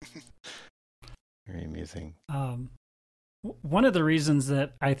 Very amusing. One of the reasons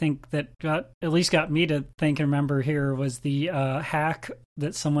that I think that got me to think and remember here was the hack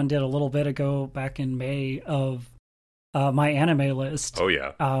that someone did a little bit ago back in May of my anime list. Oh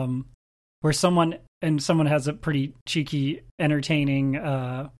yeah. Where someone has a pretty cheeky, entertaining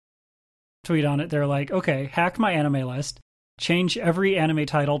tweet on it. They're like, okay, hack my anime list, change every anime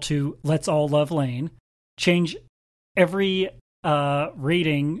title to Let's All Love Lane, change every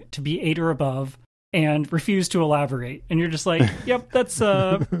rating to be 8 or above, and refuse to elaborate. And you're just like, yep, that's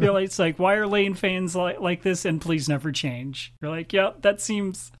it's like, why are Lane fans like this, and please never change. You're like, yep, that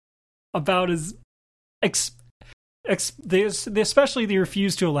seems about as especially the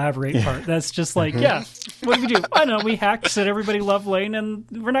refuse to elaborate part. That's just like, yeah, what do we do? I know, we hacked, said everybody loved Lane, and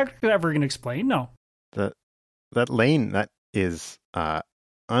we're not ever going to explain. No. That Lane, that is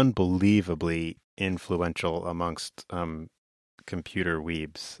unbelievably influential amongst computer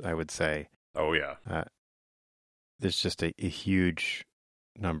weebs, I would say. Oh yeah. There's just a huge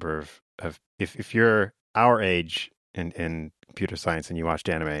number of if you're our age in computer science and you watched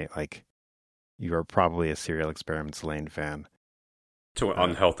anime, like, you are probably a Serial Experiments Lain fan. To an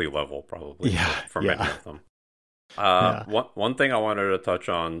unhealthy level, probably, for many of them. One thing I wanted to touch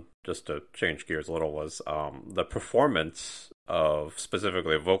on, just to change gears a little, was the performance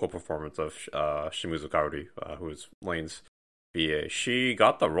specifically a vocal performance of Shimizu Kaori, who is Lane's VA. She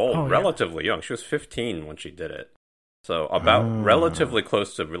got the role relatively young. She was 15 when she did it. So relatively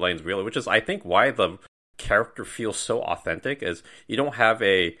close to Lane's real, which is, I think, why the character feels so authentic, is you don't have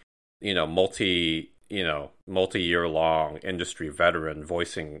a multi-year long industry veteran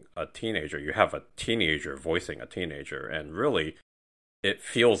voicing a teenager. You have a teenager voicing a teenager, and really it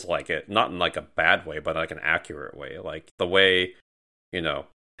feels like it, not in like a bad way, but like an accurate way. Like the way,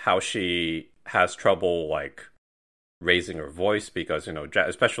 how she has trouble like raising her voice because,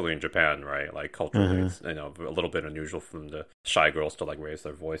 especially in Japan, right? Like culturally, it's, a little bit unusual for the shy girls to like raise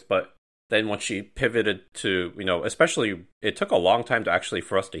their voice. But then when she pivoted to, especially, it took a long time to actually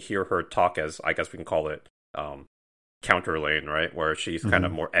for us to hear her talk as, I guess we can call it, counter Lane, right? Where she's kind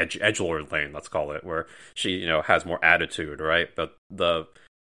of more edgelord Lane, let's call it, where she, has more attitude, right? But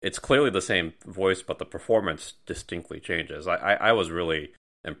it's clearly the same voice, but the performance distinctly changes. I was really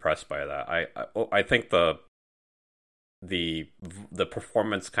impressed by that. I think the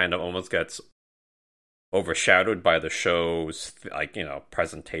performance kind of almost gets overshadowed by the show's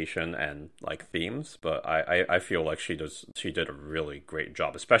presentation and like themes, but I feel like she did a really great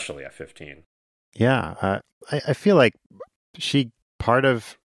job, especially at 15. Yeah, I feel like part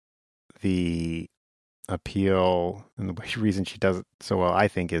of the appeal and the reason she does it so well, I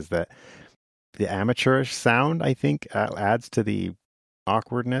think, is that the amateurish sound, I think, adds to the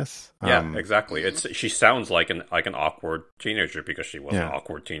awkwardness. Yeah, exactly. She sounds like an awkward teenager because she was an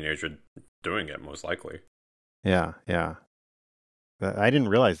awkward teenager doing it, most likely. Yeah. I didn't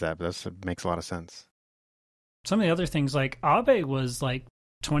realize that, but that makes a lot of sense. Some of the other things, like Abe was like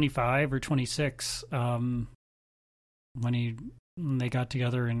 25 or 26 when they got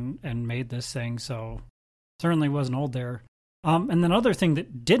together and made this thing. So certainly wasn't old there. And then another thing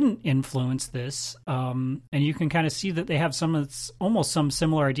that didn't influence this, and you can kind of see that they have almost some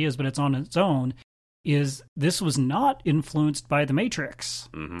similar ideas, but it's on its own, is this was not influenced by The Matrix.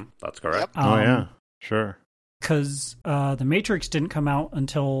 Mm-hmm. That's correct. Yep. Oh yeah, sure. Because The Matrix didn't come out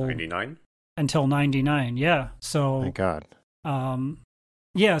until 99? Until 99, yeah. So, Thank God.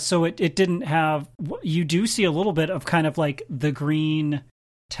 yeah, so it didn't have... You do see a little bit of kind of like the green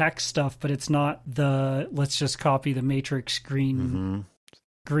text stuff, but it's not the let's just copy the Matrix green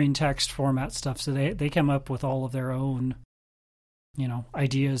text format stuff. So they came up with all of their own,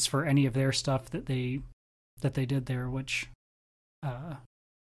 ideas for any of their stuff that they did there, which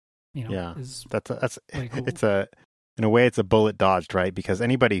is that's really cool. It's in a way it's a bullet dodged, right? Because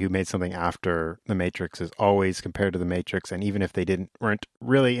anybody who made something after the Matrix is always compared to the Matrix, and even if they weren't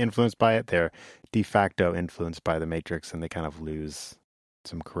really influenced by it, they're de facto influenced by the Matrix, and they kind of lose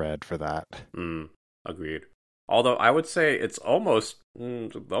some cred for that. Agreed. Although I would say it's almost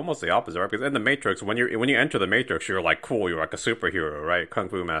the opposite, right? Because in the Matrix, when you enter the Matrix, you're like cool, you're like a superhero, right? Kung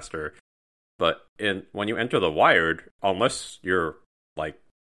Fu master. But when you enter the Wired, unless you're like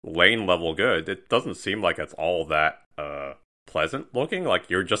Lane level good, it doesn't seem like it's all that pleasant looking. Like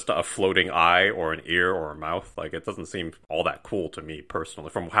you're just a floating eye or an ear or a mouth. Like it doesn't seem all that cool to me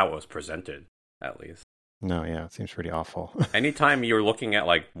personally, from how it was presented, at least. No, yeah, it seems pretty awful. Anytime you're looking at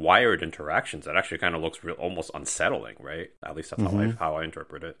like wired interactions, it actually kind of looks almost unsettling, right? At least that's how I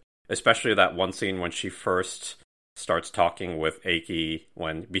interpret it. Especially that one scene when she first starts talking with Aki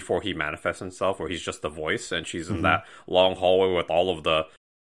before he manifests himself, where he's just the voice, and she's in that long hallway with all of the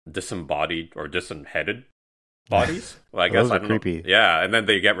disembodied or disemheaded bodies. Well, I guess those are creepy. Yeah, and then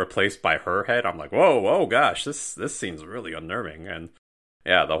they get replaced by her head. I'm like, whoa, gosh, this seems really unnerving. And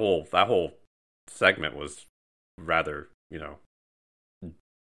yeah, that whole segment was rather,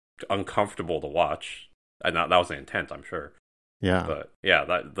 uncomfortable to watch, and that was the intent, I'm sure. Yeah, but yeah,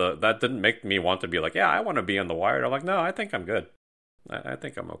 that didn't make me want to be like, yeah, I want to be on the Wired. I'm like, no, I think I'm good. I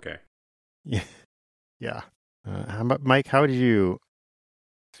think I'm okay. Yeah. Mike, how did you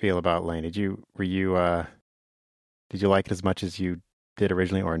feel about Lane? Did you like it as much as you did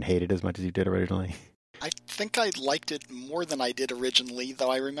originally, or hate it as much as you did originally? I think I liked it more than I did originally, though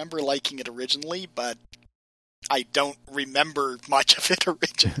I remember liking it originally, but I don't remember much of it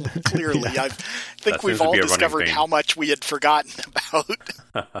originally, clearly. Yeah. I think we've all discovered how much we had forgotten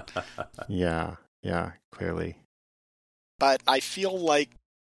about. Yeah, clearly. But I feel like,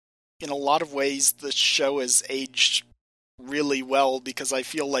 in a lot of ways, the show has aged really well, because I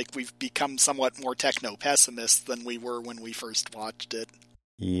feel like we've become somewhat more techno-pessimists than we were when we first watched it.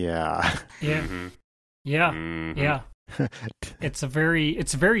 Yeah. Yeah. Mm-hmm. Yeah. Mm-hmm. Yeah. It's a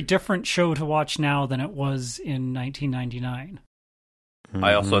very different show to watch now than it was in 1999.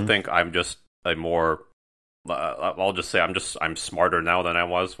 I also think I'm just a more I'll just say I'm smarter now than I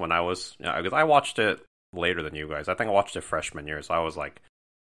was when I was, because I watched it later than you guys. I think I watched it freshman year, so I was like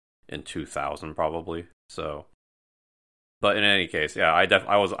in 2000 probably. So, but in any case, yeah,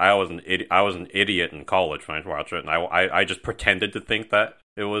 I was an idiot in college when I watched it, and I just pretended to think that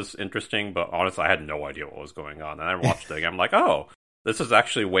it was interesting, but honestly, I had no idea what was going on. And I watched it again. I'm like, oh, this is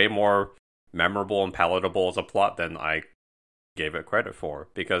actually way more memorable and palatable as a plot than I gave it credit for.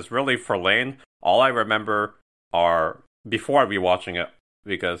 Because really, for Lane, all I remember are, before rewatching it,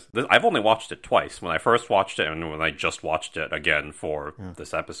 because I've only watched it twice. When I first watched it, and when I just watched it again for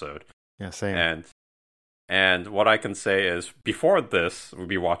this episode. Yeah, same. And what I can say is, before this, we'll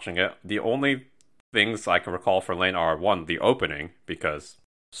be watching it, the only things I can recall for Lane are, one, the opening, because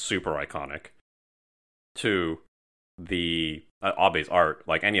super iconic. Two, the Abe's art,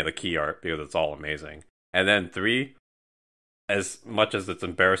 like any of the key art, because it's all amazing. And then three, as much as it's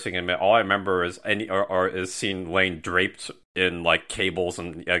embarrassing, all I remember is is seeing Lane draped in like cables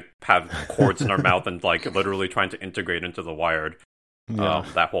and have cords in her mouth and like literally trying to integrate into the Wired. Yeah.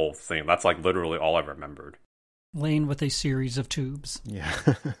 That whole thing. That's like literally all I remembered. Lane with a series of tubes. Yeah.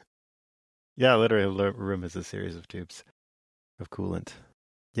 Yeah, literally, the room is a series of tubes of coolant.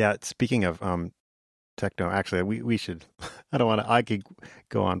 Yeah, speaking of techno, actually, we should, I could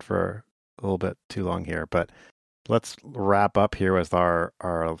go on for a little bit too long here, but let's wrap up here with our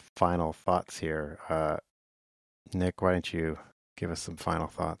final thoughts here. Nick, why don't you give us some final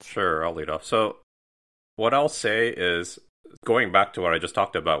thoughts? Sure, I'll lead off. So, what I'll say is, going back to what I just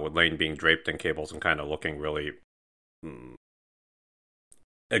talked about with Lane being draped in cables and kind of looking really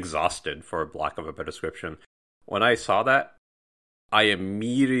exhausted, for lack of a better description, when I saw that, I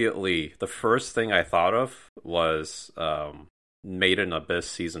immediately, the first thing I thought of was Made in Abyss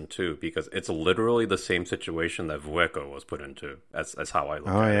Season 2 because it's literally the same situation that Vueko was put into, as how I look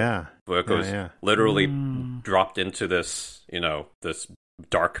at it. Yeah. Vueko's literally dropped into this, this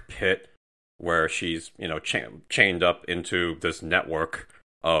dark pit where she's, chained up into this network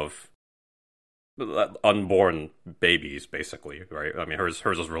of unborn babies, basically, right? I mean, hers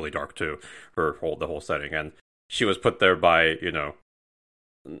was really dark too, the whole setting, and she was put there by,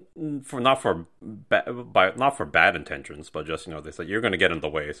 not for bad intentions, but just, they said you're going to get in the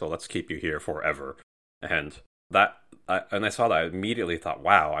way, so let's keep you here forever. And I saw that, I immediately thought,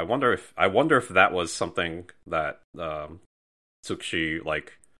 wow, I wonder if that was something that Tsukushi,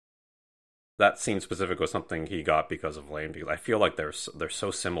 like, that scene specific was something he got because of Lain, because I feel like they're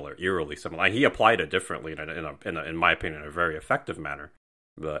so similar, eerily similar. He applied it differently in my opinion, in a very effective manner.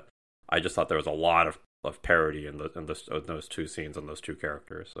 But I just thought there was a lot of parody in those two scenes and those two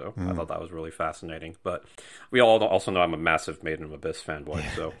characters. So I thought that was really fascinating. But we all also know I'm a massive Maiden of Abyss fanboy,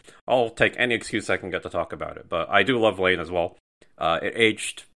 so I'll take any excuse I can get to talk about it. But I do love Lain as well. It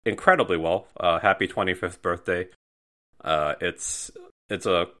aged incredibly well. Happy 25th birthday. It's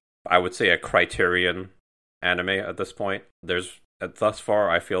I would say a Criterion anime at this point. Thus far,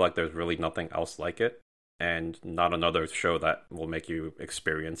 I feel like there's really nothing else like it, and not another show that will make you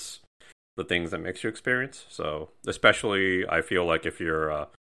experience the things that makes you experience. So, especially, I feel like if you're,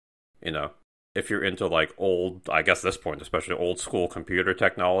 if you're into like old, I guess this point, especially old school computer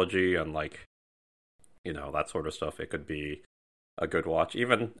technology and like, that sort of stuff, it could be a good watch.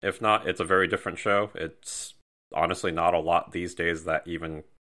 Even if not, it's a very different show. It's honestly not a lot these days that even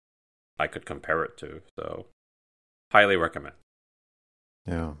I could compare it to, so highly recommend.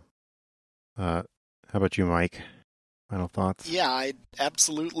 Yeah. How about you, Mike? Final thoughts? Yeah, I'd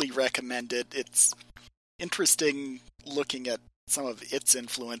absolutely recommend it. It's interesting looking at some of its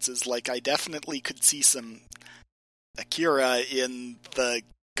influences. Like, I definitely could see some Akira in the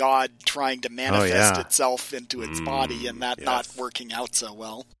god trying to manifest itself into its body, and that not working out so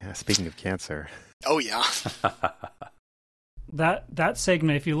well. Yeah, speaking of cancer. Oh, yeah. That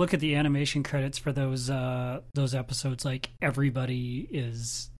segment, if you look at the animation credits for those episodes, like everybody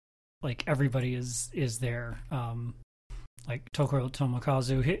is there. Like Tokoro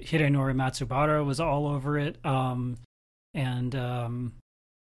Tomokazu, Hidenori Matsubara was all over it. And who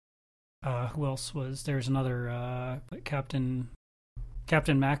else was there's another Captain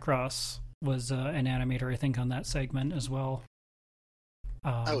Macross was an animator, I think, on that segment as well.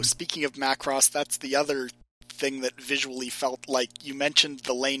 Speaking of Macross, that's the other thing that visually felt like, you mentioned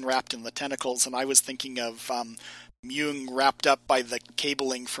the Lain wrapped in the tentacles, and I was thinking of Myung wrapped up by the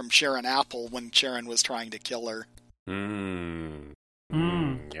cabling from Sharon Apple when Sharon was trying to kill her.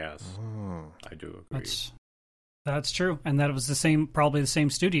 Yes, I do agree. That's true, and that was probably the same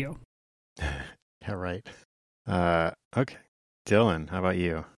studio. Yeah, right. Okay, Dylan, how about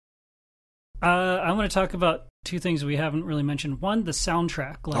you? I want to talk about two things we haven't really mentioned. One, the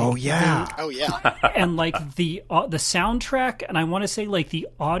soundtrack. Oh yeah. And like the soundtrack, and I want to say like the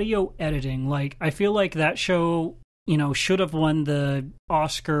audio editing. Like, I feel like that show, should have won the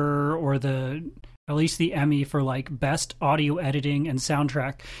Oscar or at least the Emmy for like best audio editing and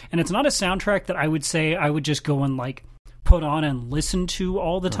soundtrack. And it's not a soundtrack that I would say I would just go and like put on and listen to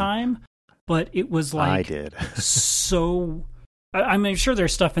all the time, but it was like I did. so. I'm sure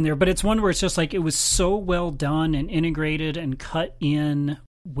there's stuff in there, but it's one where it's just like it was so well done and integrated and cut in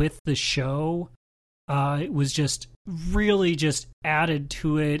with the show. It was just really just added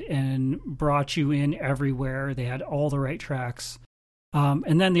to it and brought you in everywhere. They had all the right tracks.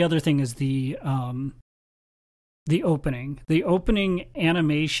 And then the other thing is the opening. The opening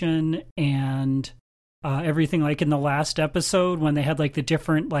animation and everything, like in the last episode when they had like the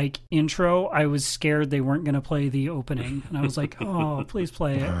different like intro, I was scared they weren't going to play the opening, and I was like, oh, please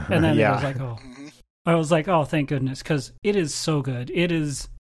play it. And then I was like, oh, thank goodness, because it is so good. It's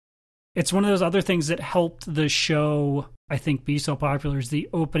one of those other things that helped the show, I think, be so popular. Is the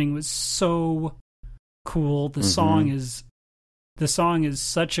opening was so cool. The song is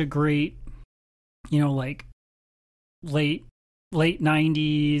such a great, like late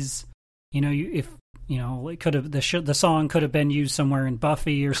 90s. It could have the song could have been used somewhere in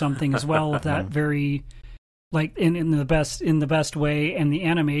Buffy or something as well. With that very, like in the best way, and the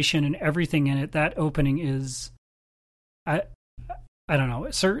animation and everything in it. That opening is, I don't know.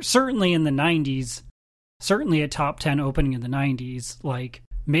 Certainly in the 90s, certainly a top 10 opening in the 90s. Like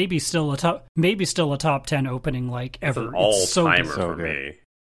maybe still a top 10 opening like ever. It's an all-timer for me.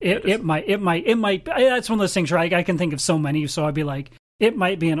 It might. That's one of those things, right? I can think of so many, so I'd be like, it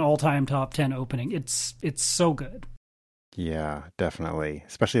might be an all-time top 10 opening. It's so good. Yeah, definitely.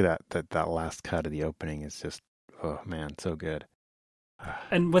 Especially that last cut of the opening is just oh man, so good.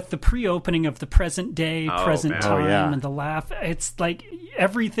 And with the pre-opening of the present day, present man. time, and the laugh, it's like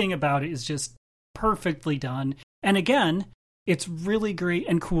everything about it is just perfectly done. And again, it's really great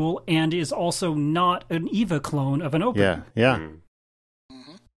and cool, and is also not an Eva clone of an opening. Yeah.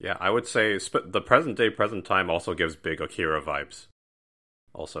 Mhm. Yeah, I would say the present day, present time also gives big Akira vibes.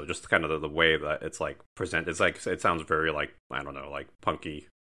 Also, just kind of the way that it's like present. It's like it sounds very like, I don't know, like punky.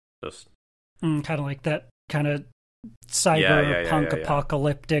 Just Kind of like that kind of cyberpunk yeah.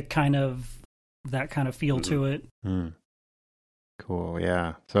 apocalyptic kind of that kind of feel to it. Cool.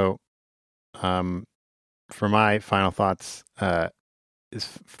 Yeah. So, for my final thoughts,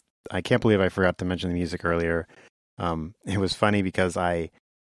 is I can't believe I forgot to mention the music earlier. It was funny because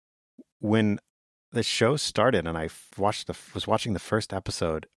when the show started and I was watching the first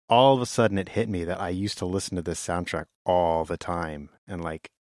episode, all of a sudden it hit me that I used to listen to this soundtrack all the time. And like,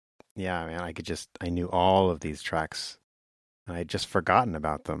 yeah, man, I knew all of these tracks and I'd just forgotten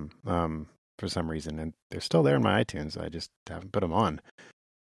about them, for some reason. And they're still there in my iTunes. I just haven't put them on.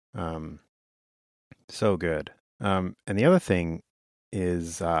 So good. And the other thing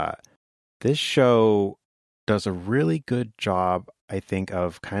is, this show does a really good job, I think,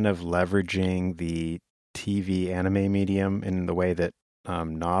 of kind of leveraging the TV anime medium in the way that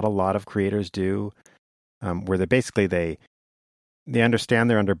not a lot of creators do, where they understand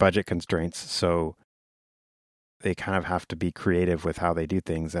they're under budget constraints, so they kind of have to be creative with how they do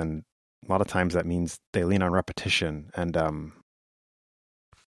things, and a lot of times that means they lean on repetition. And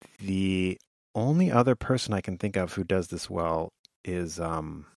the only other person I can think of who does this well is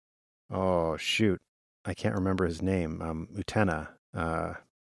oh shoot, I can't remember his name. Utena,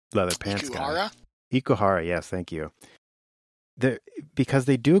 leather pants guy. Ikuhara, yes, thank you. Because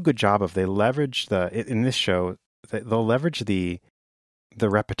they do a good job of, they leverage in this show, they'll leverage the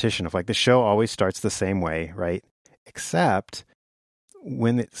repetition of, like, the show always starts the same way, right? Except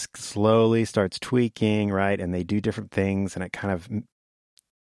when it slowly starts tweaking, right? And they do different things, and it kind of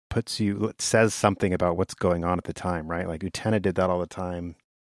it says something about what's going on at the time, right? Like Utena did that all the time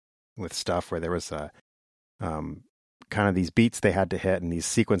with stuff where there was kind of these beats they had to hit and these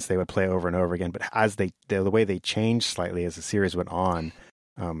sequences they would play over and over again. But as the way they changed slightly as the series went on,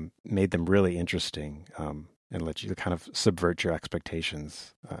 made them really interesting, and let you kind of subvert your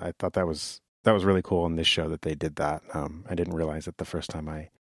expectations. I thought that was really cool in this show that they did that. I didn't realize it the first time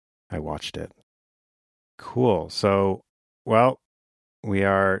I watched it. Cool. So, well, we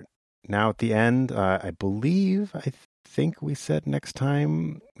are now at the end. I think we said next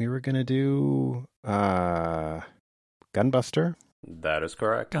time we were going to do Gunbuster. that is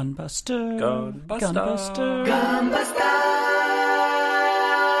correct. Gunbuster. Gunbuster.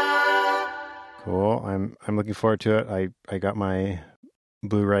 Cool. I'm looking forward to it. I got my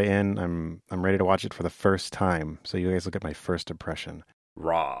Blu-ray in. I'm ready to watch it for the first time. So you guys look at my first impression.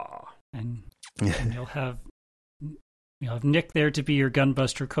 Raw. And you'll have Nick there to be your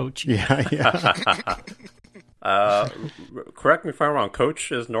Gunbuster coach. Yeah. Correct me if I'm wrong.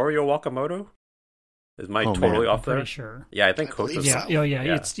 Coach is Norio Wakamoto. Is mine totally off there? Pretty sure. Yeah, I think Coach is. Yeah.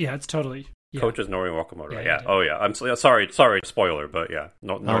 It's totally. Yeah. Coach is Norio Wakamoto. Yeah, Yeah. Oh yeah. I'm sorry. Spoiler, but yeah.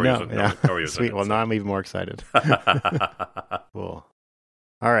 Norio's Sweet. Well, now I'm even more excited. Cool.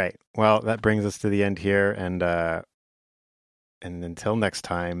 All right. Well, that brings us to the end here, and until next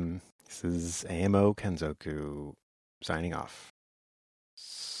time, this is AMO Kenzoku signing off.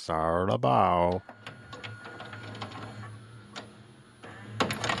 Sarabao.